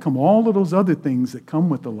with that come all of those other things that come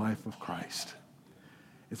with the life of Christ.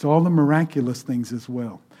 It's all the miraculous things as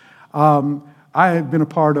well. I have been a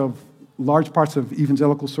part of large parts of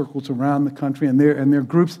evangelical circles around the country, and there are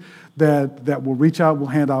groups that will reach out, will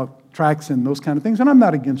hand out tracts and those kind of things, and I'm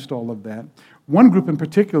not against all of that. One group in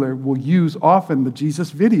particular will use often the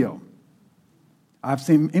Jesus video.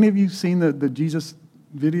 Any of you seen the Jesus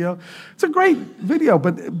video? It's a great video,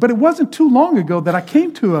 but it wasn't too long ago that I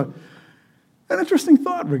came to an interesting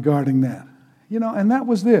thought regarding that, and that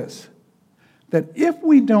was this, that if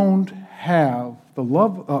we don't have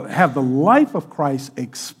the life of Christ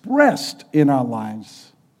expressed in our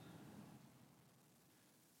lives,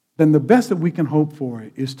 then the best that we can hope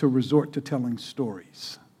for is to resort to telling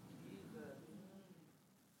stories.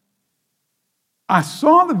 I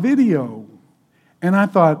saw the video and I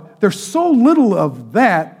thought, there's so little of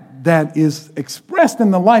that is expressed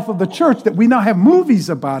in the life of the church that we now have movies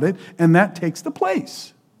about it, and that takes the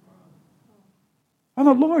place. I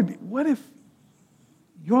thought, Lord, what if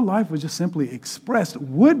your life was just simply expressed?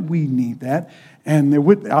 Would we need that? And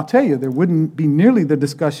I'll tell you, there wouldn't be nearly the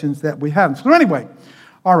discussions that we have. So anyway,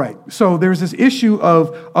 all right, so there's this issue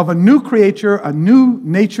of a new creature, a new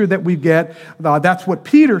nature that we get. That's what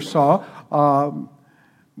Peter saw.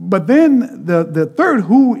 But then the third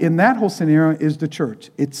who in that whole scenario is the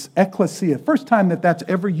church. It's ecclesia. First time that's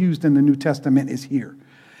ever used in the New Testament is here.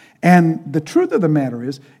 And the truth of the matter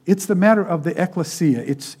is, it's the matter of the ecclesia.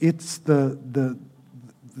 It's the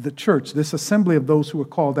church, this assembly of those who are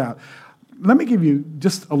called out. Let me give you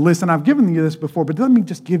just a list, and I've given you this before, but let me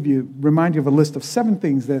just remind you of a list of 7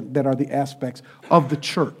 things that are the aspects of the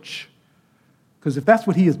church. Because if that's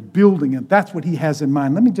what he is building and that's what he has in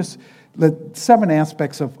mind, let 7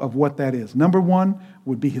 aspects of what that is. Number 1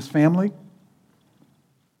 would be his family.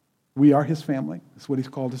 We are his family. That's what he's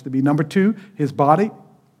called us to be. Number 2, his body.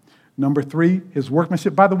 Number 3, his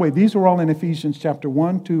workmanship. By the way, these are all in Ephesians chapter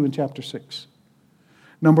 1, 2, and chapter 6.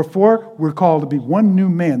 Number 4, we're called to be one new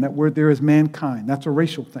man. That word there is mankind. That's a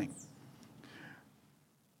racial thing.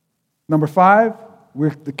 Number 5,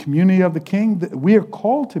 We're the community of the King. We are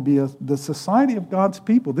called to be the society of God's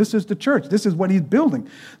people. This is the church. This is what he's building.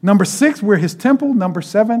 Number 6, we're his temple. Number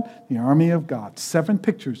 7, the army of God. 7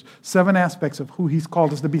 pictures, 7 aspects of who he's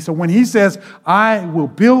called us to be. So when he says, I will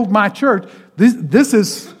build my church, this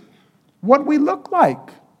is what we look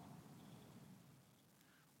like.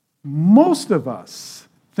 Most of us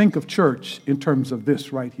think of church in terms of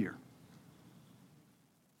this right here.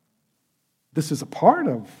 This is a part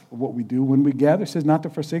of what we do when we gather. It says not to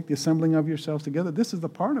forsake the assembling of yourselves together. This is a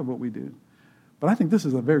part of what we do. But I think this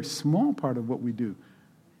is a very small part of what we do.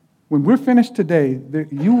 When we're finished today,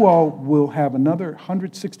 you all will have another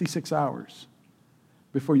 166 hours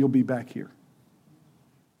before you'll be back here.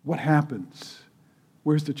 What happens?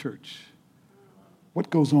 Where's the church? What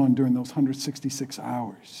goes on during those 166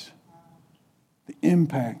 hours? The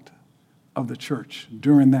impact of the church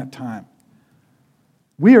during that time.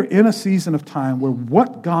 We are in a season of time where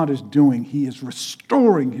what God is doing, he is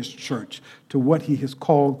restoring his church to what he has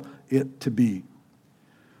called it to be.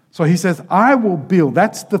 So he says, I will build.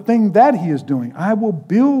 That's the thing that he is doing. I will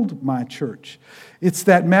build my church. It's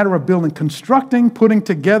that matter of building, constructing, putting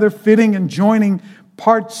together, fitting, and joining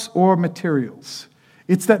parts or materials.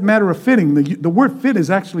 It's that matter of fitting. The word fit is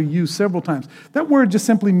actually used several times. That word just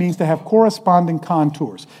simply means to have corresponding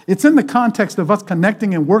contours. It's in the context of us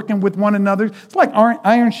connecting and working with one another. It's like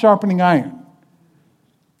iron sharpening iron.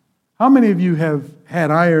 How many of you have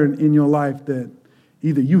had iron in your life that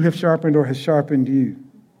either you have sharpened or has sharpened you?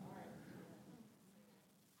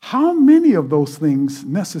 How many of those things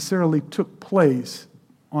necessarily took place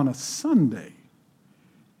on a Sunday?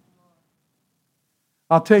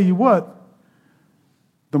 I'll tell you what.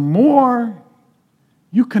 The more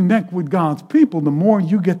you connect with God's people, the more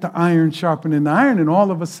you get the iron sharpening the iron, and all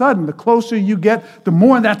of a sudden, the closer you get, the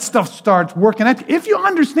more that stuff starts working. If you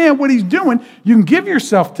understand what he's doing, you can give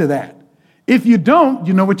yourself to that. If you don't,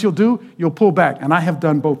 you know what you'll do? You'll pull back, and I have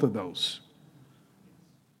done both of those.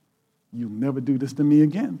 You'll never do this to me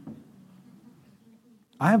again.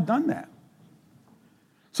 I have done that.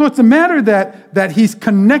 So it's a matter that he's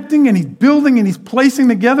connecting and he's building and he's placing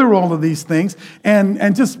together all of these things.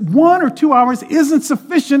 And just 1 or 2 hours isn't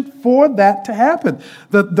sufficient for that to happen.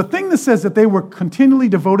 The thing that says that they were continually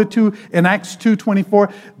devoted to in Acts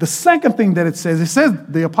 2:24, the second thing that it says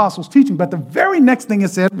the apostles' teaching, but the very next thing it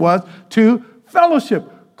said was to fellowship,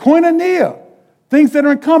 koinonia, things that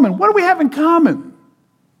are in common. What do we have in common?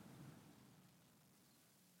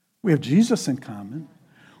 We have Jesus in common.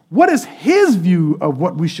 What is his view of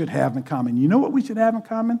what we should have in common? You know what we should have in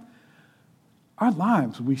common? Our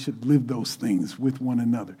lives, we should live those things with one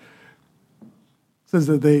another. It says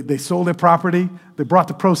that they sold their property, they brought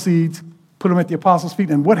the proceeds, put them at the apostles' feet,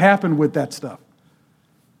 and what happened with that stuff?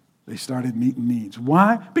 They started meeting needs.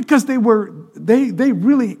 Why? Because they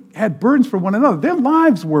really had burdens for one another. Their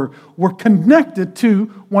lives were connected to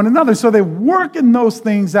one another, so they're working those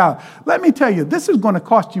things out. Let me tell you, this is going to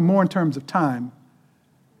cost you more in terms of time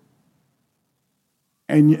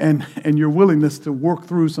and your willingness to work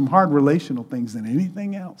through some hard relational things than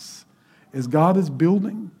anything else. As God is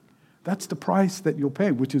building, that's the price that you'll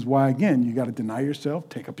pay, which is why, again, you got to deny yourself,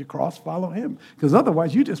 take up your cross, follow him. Because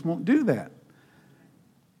otherwise, you just won't do that.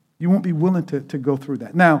 You won't be willing to go through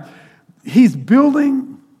that. Now, he's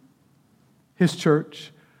building his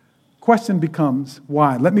church. Question becomes,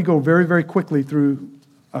 why? Let me go very, very quickly through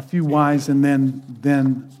a few whys, and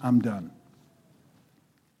then I'm done.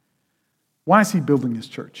 Why is he building his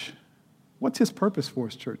church? What's his purpose for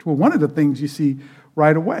his church? Well, one of the things you see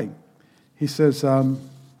right away, he says,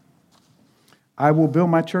 I will build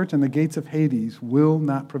my church and the gates of Hades will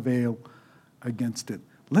not prevail against it.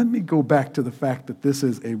 Let me go back to the fact that this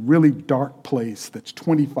is a really dark place that's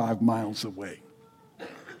 25 miles away.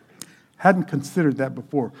 Hadn't considered that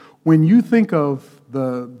before. When you think of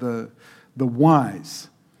the whys,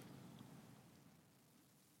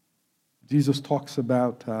 Jesus talks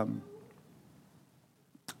about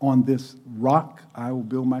on this rock I will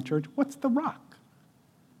build my church. What's the rock?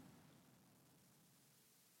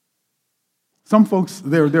 Some folks,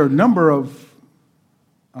 there are a number of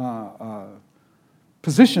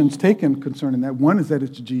positions taken concerning that. One is that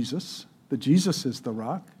it's Jesus, that Jesus is the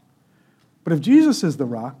rock. But if Jesus is the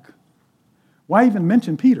rock, why even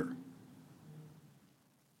mention Peter?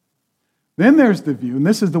 Then there's the view, and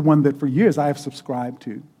this is the one that for years I have subscribed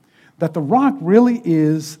to, that the rock really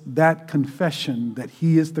is that confession that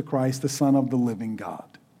he is the Christ, the Son of the living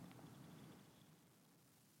God.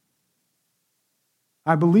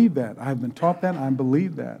 I believe that. I've been taught that. I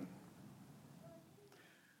believe that.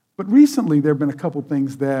 But recently there have been a couple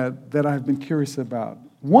things that I've been curious about.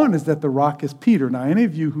 One is that the rock is Peter. Now, any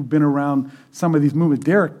of you who've been around some of these movements,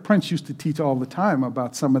 Derek Prince used to teach all the time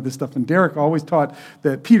about some of this stuff, and Derek always taught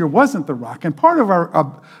that Peter wasn't the rock. And part of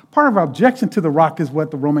our objection to the rock is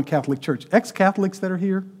what the Roman Catholic Church, ex-Catholics that are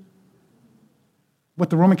here, what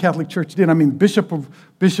the Roman Catholic Church did. I mean, Bishop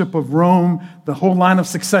of Rome, the whole line of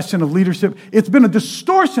succession of leadership. It's been a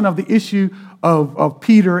distortion of the issue of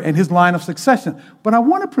Peter and his line of succession. But I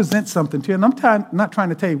want to present something to you, and I'm not trying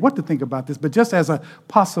to tell you what to think about this, but just as a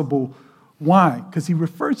possible why, because he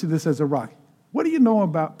refers to this as a rock. What do you know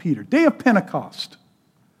about Peter? Day of Pentecost.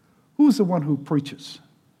 Who's the one who preaches?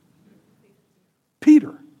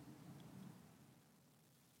 Peter.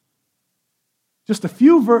 Just a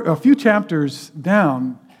few chapters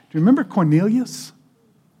down, do you remember Cornelius?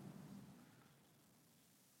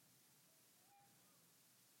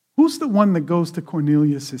 Who's the one that goes to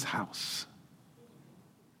Cornelius' house?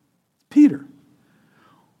 Peter.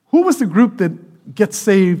 Who was the group that gets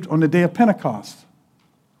saved on the day of Pentecost?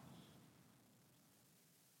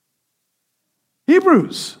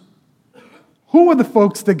 Hebrews. Who were the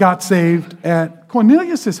folks that got saved at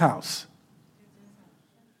Cornelius' house?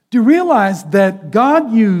 Do you realize that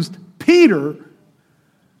God used Peter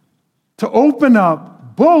to open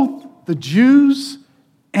up both the Jews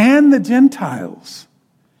and the Gentiles?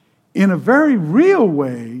 In a very real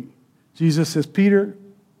way, Jesus says, Peter,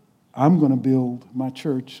 I'm going to build my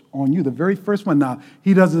church on you. The very first one. Now,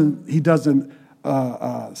 he doesn't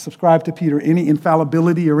subscribe to Peter any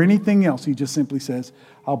infallibility or anything else. He just simply says,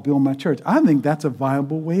 I'll build my church. I think that's a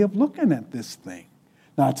viable way of looking at this thing.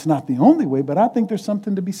 Now, it's not the only way, but I think there's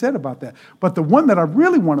something to be said about that. But the one that I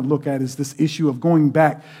really want to look at is this issue of going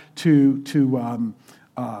back to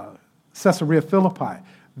Caesarea Philippi.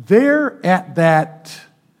 There at that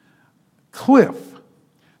cliff,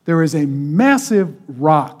 there is a massive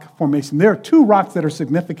rock formation. There are two rocks that are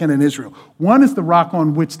significant in Israel. One is the rock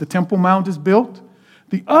on which the Temple Mount is built.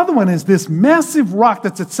 The other one is this massive rock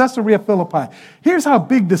that's at Caesarea Philippi. Here's how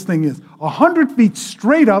big this thing is. 100 feet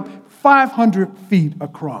straight up, 500 feet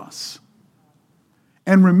across.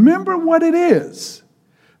 And remember what it is.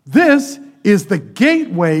 This is the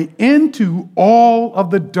gateway into all of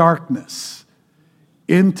the darkness,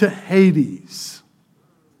 into Hades.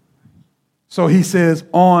 So he says,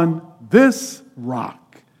 on this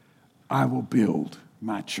rock, I will build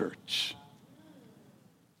my church.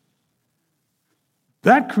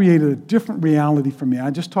 That created a different reality for me. I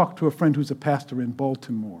just talked to a friend who's a pastor in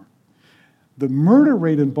Baltimore. The murder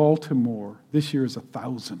rate in Baltimore this year is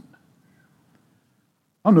 1,000.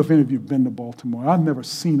 I don't know if any of you have been to Baltimore. I've never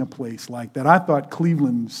seen a place like that. I thought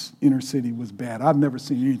Cleveland's inner city was bad. I've never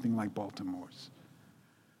seen anything like Baltimore's.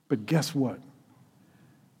 But guess what?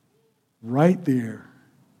 Right there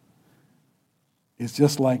is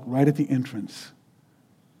just like right at the entrance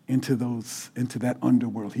into that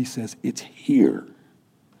underworld. He says, it's here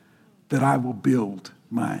that I will build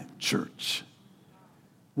my church.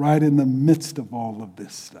 Right in the midst of all of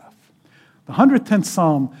this stuff. The 110th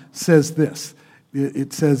Psalm says this.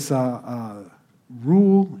 It says,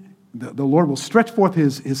 rule, the Lord will stretch forth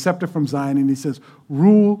his scepter from Zion, and he says,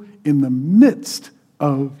 rule in the midst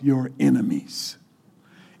of your enemies.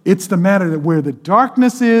 It's the matter that where the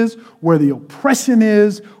darkness is, where the oppression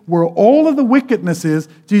is, where all of the wickedness is,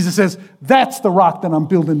 Jesus says, that's the rock that I'm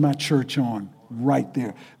building my church on. Right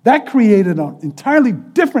there. That created an entirely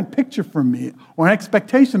different picture for me, or an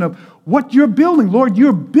expectation of what you're building. Lord,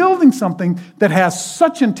 you're building something that has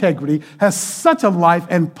such integrity, has such a life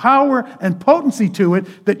and power and potency to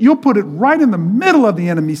it, that you'll put it right in the middle of the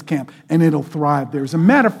enemy's camp and it'll thrive there. As a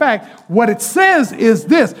matter of fact, what it says is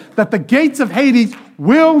this, that the gates of Hades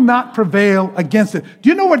will not prevail against it. Do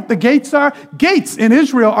you know what the gates are? Gates in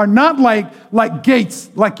Israel are not like gates,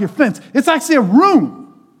 like your fence. It's actually a room.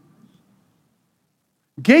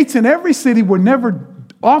 Gates in every city were never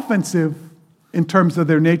offensive in terms of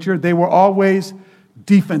their nature. They were always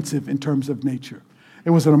defensive in terms of nature.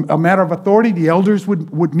 It was a matter of authority. The elders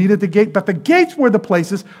would meet at the gate, but the gates were the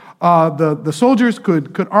places the soldiers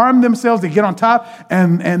could arm themselves, they get on top,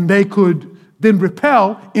 and they could then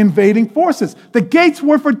repel invading forces. The gates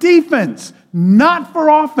were for defense, not for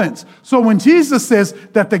offense. So when Jesus says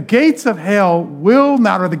that the gates of hell will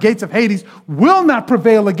not, or the gates of Hades will not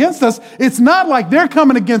prevail against us, it's not like they're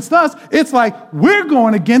coming against us. It's like we're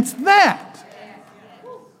going against that.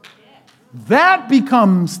 That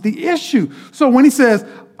becomes the issue. So when he says,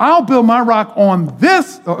 I'll build my rock on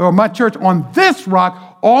this, or my church on this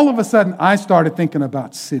rock, all of a sudden I started thinking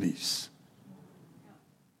about cities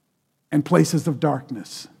and places of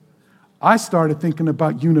darkness. I started thinking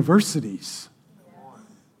about universities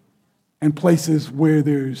and places where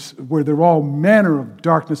there are all manner of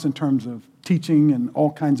darkness in terms of teaching and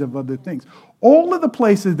all kinds of other things. All of the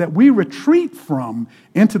places that we retreat from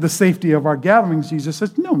into the safety of our gatherings, Jesus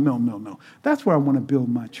says, no, no, no, no. That's where I want to build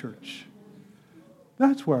my church.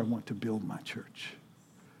 That's where I want to build my church.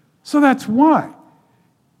 So that's why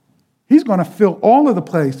he's going to fill all of the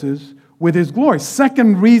places with his glory.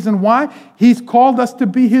 Second reason why, he's called us to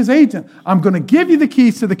be his agent. I'm going to give you the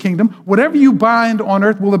keys to the kingdom. Whatever you bind on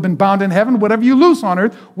earth will have been bound in heaven. Whatever you loose on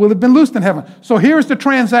earth will have been loosed in heaven. So here's the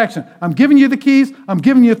transaction. I'm giving you the keys. I'm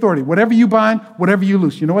giving you authority. Whatever you bind, whatever you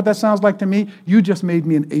loose. You know what that sounds like to me? You just made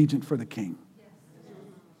me an agent for the king.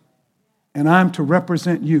 And I'm to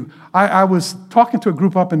represent you. I was talking to a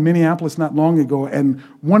group up in Minneapolis not long ago, and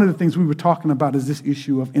one of the things we were talking about is this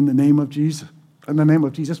issue of in the name of Jesus. In the name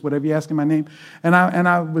of Jesus, whatever you ask in my name. And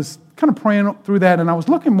I was kind of praying through that, and I was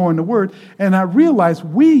looking more in the Word, and I realized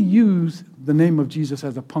we use the name of Jesus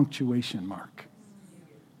as a punctuation mark.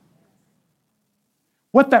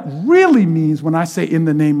 What that really means when I say in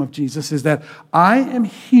the name of Jesus is that I am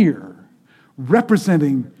here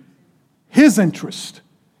representing his interest,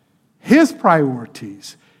 his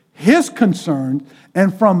priorities, his concern,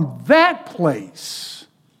 and from that place,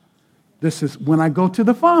 this is when I go to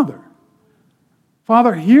the Father.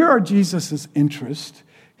 Father, here are Jesus' interests.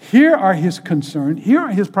 Here are his concerns. Here are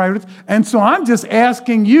his priorities. And so I'm just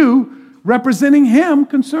asking you, representing him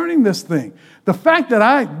concerning this thing. The fact that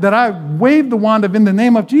I wave the wand of in the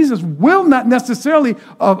name of Jesus will not necessarily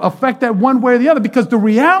affect that one way or the other, because the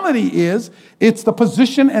reality is it's the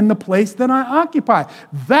position and the place that I occupy.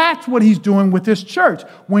 That's what he's doing with his church.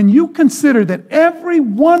 When you consider that every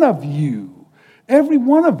one of you, every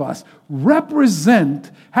one of us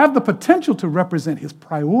have the potential to represent his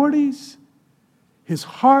priorities, his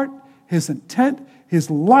heart, his intent, his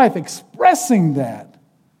life, expressing that.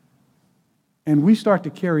 And we start to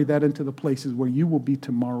carry that into the places where you will be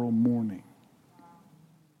tomorrow morning.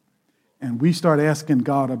 And we start asking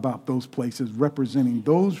God about those places, representing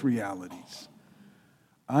those realities.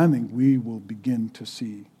 I think we will begin to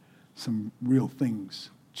see some real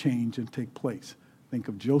things change and take place. Think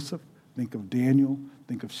of Joseph. Think of Daniel,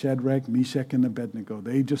 think of Shadrach, Meshach, and Abednego.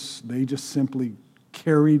 They just simply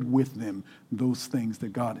carried with them those things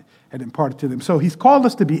that God had imparted to them. So he's called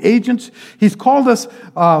us to be agents. He's called us,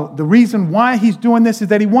 the reason why he's doing this is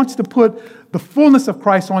that he wants to put the fullness of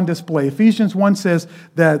Christ on display. Ephesians 1 says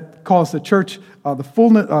that calls the church the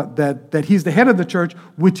fullness, that he's the head of the church,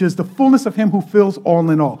 which is the fullness of him who fills all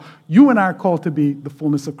in all. You and I are called to be the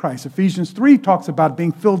fullness of Christ. Ephesians 3 talks about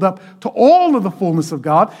being filled up to all of the fullness of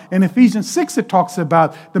God. And Ephesians 6, it talks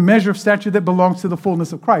about the measure of stature that belongs to the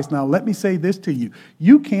fullness of Christ. Now, let me say this to you.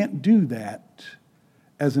 You can't do that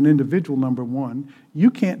as an individual, number one. You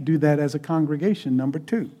can't do that as a congregation, number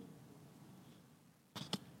two.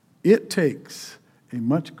 It takes a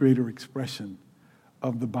much greater expression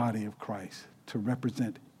of the body of Christ to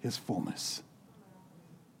represent his fullness.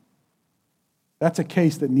 That's a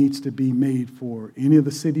case that needs to be made for any of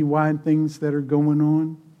the citywide things that are going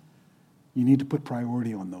on. You need to put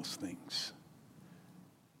priority on those things.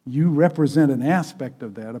 You represent an aspect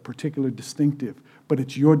of that, a particular distinctive, but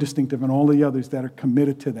it's your distinctive and all the others that are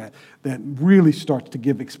committed to that really starts to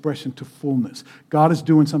give expression to fullness. God is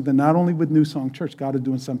doing something not only with New Song Church, God is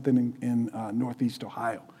doing something in Northeast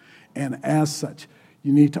Ohio. And as such,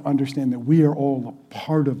 you need to understand that we are all a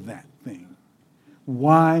part of that thing.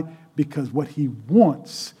 Why? Because what he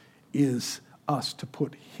wants is us to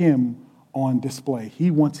put him on display. He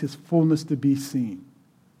wants his fullness to be seen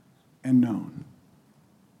and known.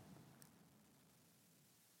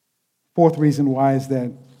 Fourth reason why is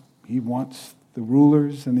that he wants the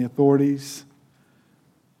rulers and the authorities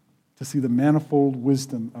to see the manifold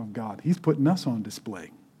wisdom of God. He's putting us on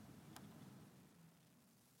display.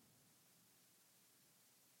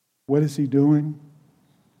 What is he doing?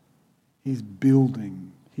 He's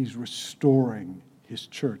building. He's restoring his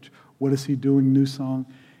church. What is he doing, New Song?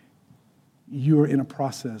 You're in a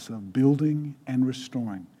process of building and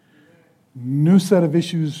restoring. New set of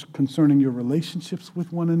issues concerning your relationships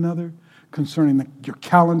with one another, concerning your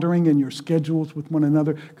calendaring and your schedules with one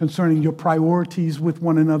another, concerning your priorities with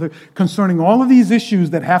one another, concerning all of these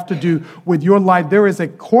issues that have to do with your life. There is a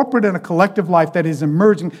corporate and a collective life that is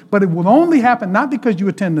emerging, but it will only happen not because you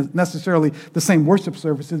attend necessarily the same worship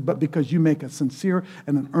services, but because you make a sincere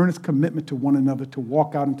and an earnest commitment to one another to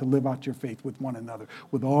walk out and to live out your faith with one another,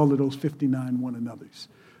 with all of those 59 one another's.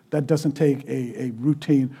 That doesn't take a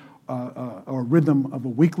routine or rhythm of a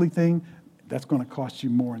weekly thing. That's going to cost you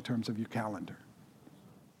more in terms of your calendar.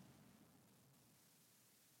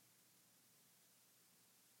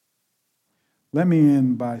 Let me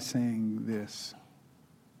end by saying this.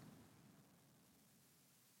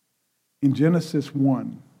 In Genesis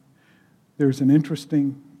 1, there's an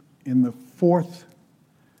interesting, on the fourth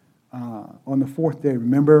day,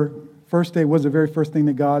 remember, first day was the very first thing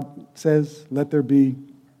that God says, let there be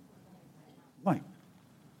light.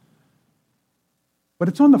 But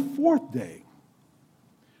it's on the fourth day.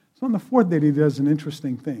 It's on the fourth day that he does an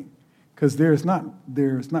interesting thing. Because there's not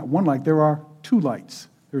one light, there are two lights.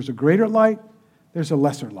 There's a greater light, there's a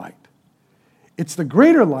lesser light. It's the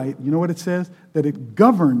greater light, you know what it says? That it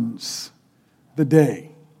governs the day.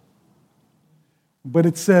 But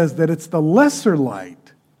it says that it's the lesser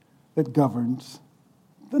light that governs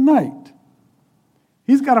the night.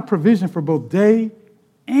 He's got a provision for both day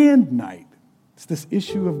and night. It's this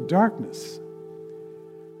issue of darkness.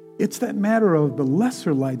 It's that matter of the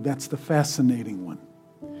lesser light that's the fascinating one.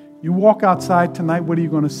 You walk outside tonight, what are you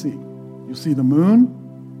going to see? You'll see the moon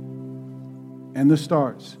and the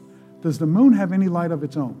stars. Does the moon have any light of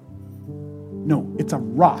its own? No, it's a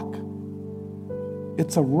rock.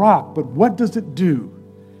 It's a rock, but what does it do?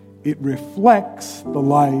 It reflects the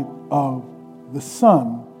light of the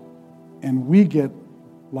sun, and we get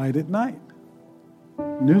light at night.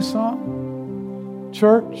 New song,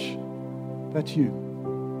 church, that's you.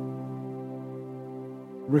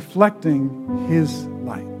 Reflecting his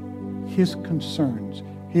light, his concerns,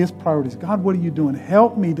 his priorities. God, what are you doing?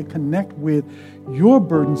 Help me to connect with your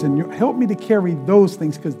burdens and help me to carry those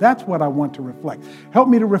things, because that's what I want to reflect. Help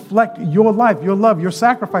me to reflect your life, your love, your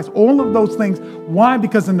sacrifice, all of those things. Why?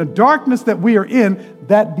 Because in the darkness that we are in,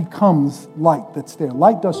 that becomes light that's there.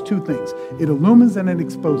 Light does two things. It illumines and it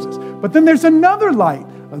exposes. But then there's another light,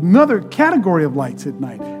 another category of lights at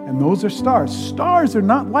night, and those are stars. Stars are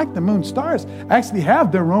not like the moon. Stars actually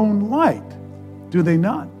have their own light, do they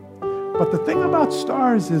not? But the thing about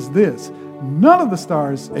stars is this: none of the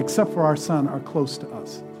stars, except for our sun, are close to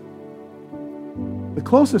us. The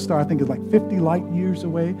closest star, I think, is like 50 light years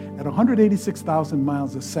away at 186,000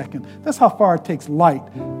 miles a second. That's how far it takes light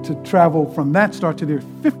to travel from that star to there,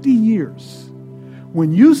 50 years.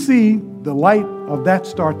 When you see the light of that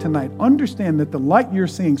star tonight, understand that the light you're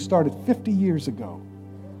seeing started 50 years ago,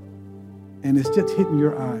 and it's just hitting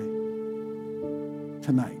your eye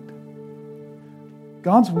tonight.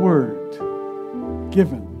 God's word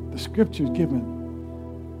given, the scriptures given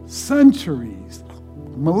centuries,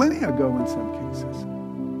 millennia ago in some cases,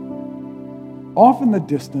 off in the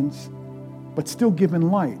distance, but still given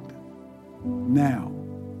light now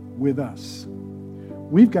with us.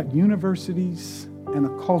 We've got universities and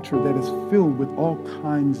a culture that is filled with all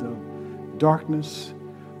kinds of darkness,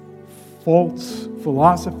 false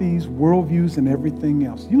philosophies, worldviews, and everything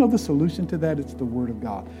else. You know the solution to that? It's the Word of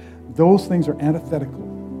God. Those things are antithetical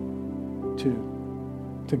to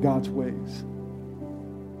God's ways.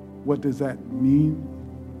 What does that mean?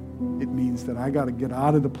 It means that I got to get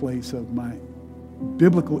out of the place of my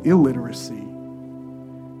biblical illiteracy,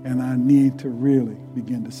 and I need to really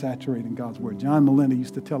begin to saturate in God's Word. John Melinda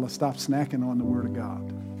used to tell us, stop snacking on the Word of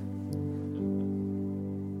God.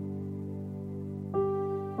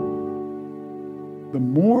 The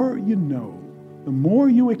more you know, the more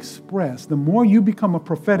you express, the more you become a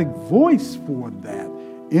prophetic voice for that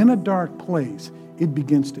in a dark place, it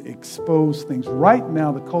begins to expose things. Right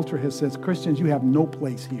now, the culture has said, Christians, you have no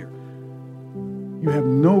place here. You have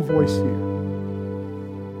no voice here.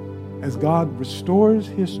 As God restores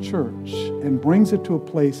his church and brings it to a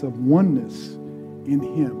place of oneness in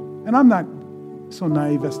him. And I'm not so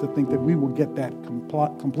naive as to think that we will get that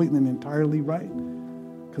completely and entirely right,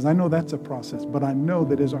 because I know that's a process. But I know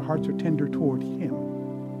that as our hearts are tender toward him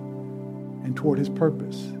and toward his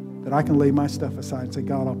purpose, that I can lay my stuff aside and say,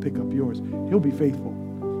 God, I'll pick up yours. He'll be faithful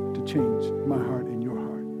to change my heart and your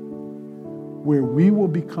heart, where we will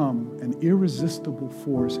become an irresistible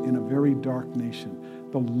force in a very dark nation.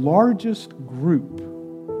 The largest group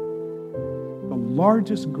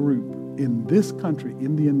in this country,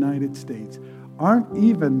 in the United States, aren't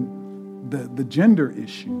even the gender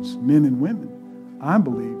issues, men and women. I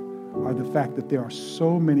believe are the fact that there are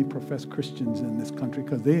so many professed Christians in this country,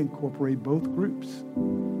 because they incorporate both groups.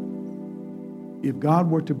 If God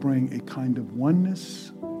were to bring a kind of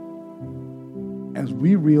oneness, as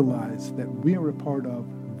we realize that we are a part of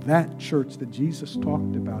that church that Jesus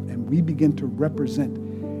talked about, and we begin to represent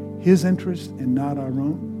his interest and not our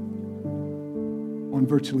own, on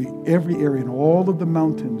virtually every area, in all of the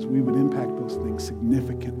mountains, we would impact those things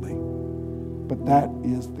significantly. But that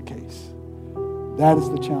is the case. That is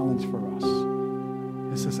the challenge for us.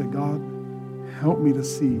 Is to say, God, help me to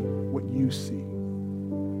see what you see.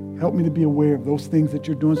 Help me to be aware of those things that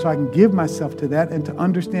you're doing so I can give myself to that and to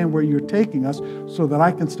understand where you're taking us so that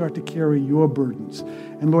I can start to carry your burdens.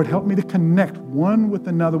 And Lord, help me to connect one with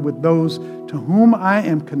another with those to whom I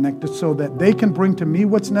am connected so that they can bring to me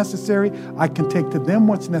what's necessary. I can take to them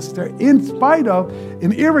what's necessary in spite of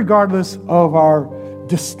and irregardless of our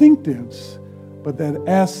distinctives, but that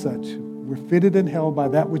as such, we're fitted and held by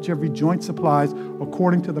that which every joint supplies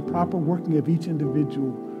according to the proper working of each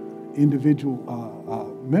individual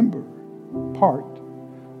member, part.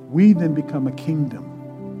 We then become a kingdom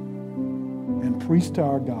and priest to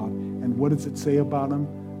our God. And what does it say about them?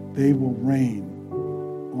 They will reign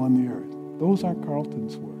on the earth. Those aren't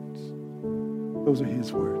Carlton's words. Those are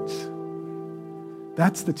his words.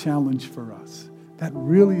 That's the challenge for us. That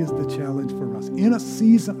really is the challenge for us. In a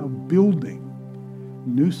season of building,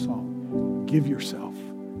 New Song, give yourself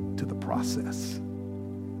to the process.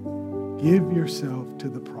 Give yourself to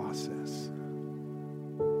the process.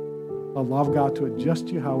 Allow God to adjust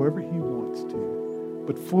you however he wants to,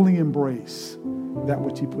 but fully embrace that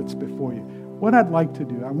which he puts before you. What I'd like to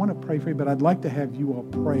do, I want to pray for you, but I'd like to have you all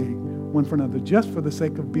pray one for another, just for the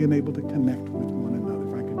sake of being able to connect with one another,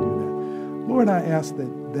 if I could do that. Lord, I ask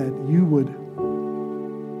that you would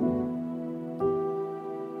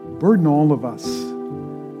burden all of us.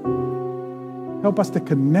 Help us to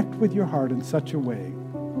connect with your heart in such a way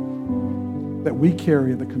that we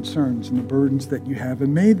carry the concerns and the burdens that you have.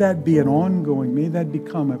 And may that be an ongoing, may that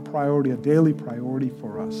become a priority, a daily priority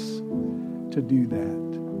for us to do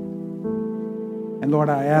that. And Lord,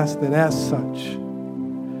 I ask that as such,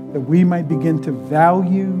 that we might begin to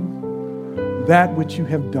value that which you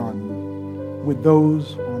have done with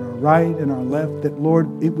those on our right and our left, that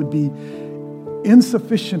Lord, it would be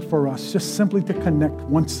insufficient for us just simply to connect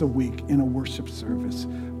once a week in a worship service,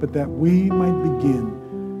 but that we might begin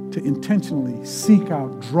to intentionally seek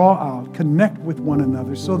out, draw out, connect with one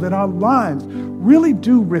another so that our lives really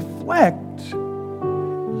do reflect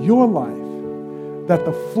your life, that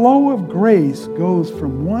the flow of grace goes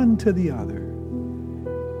from one to the other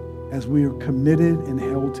as we are committed and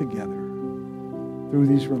held together through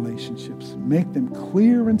these relationships. Make them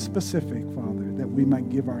clear and specific, Father, that we might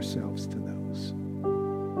give ourselves to those.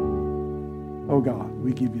 Oh God,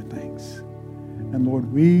 we give you thanks. And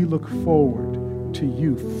Lord, we look forward to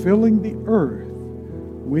you filling the earth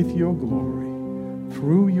with your glory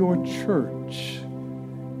through your church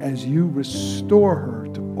as you restore her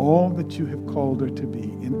to all that you have called her to be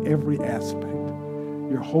in every aspect.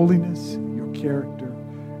 Your holiness, your character,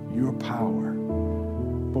 your power,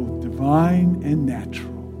 both divine and natural,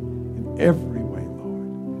 in every way, Lord.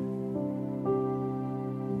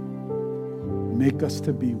 Make us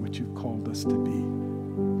to be what you've called us to be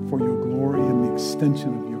for your glory and the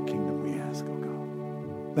extension of your kingdom, we ask, oh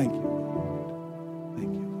God. Thank you, Lord.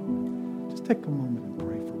 Thank you, Lord. Just take a moment.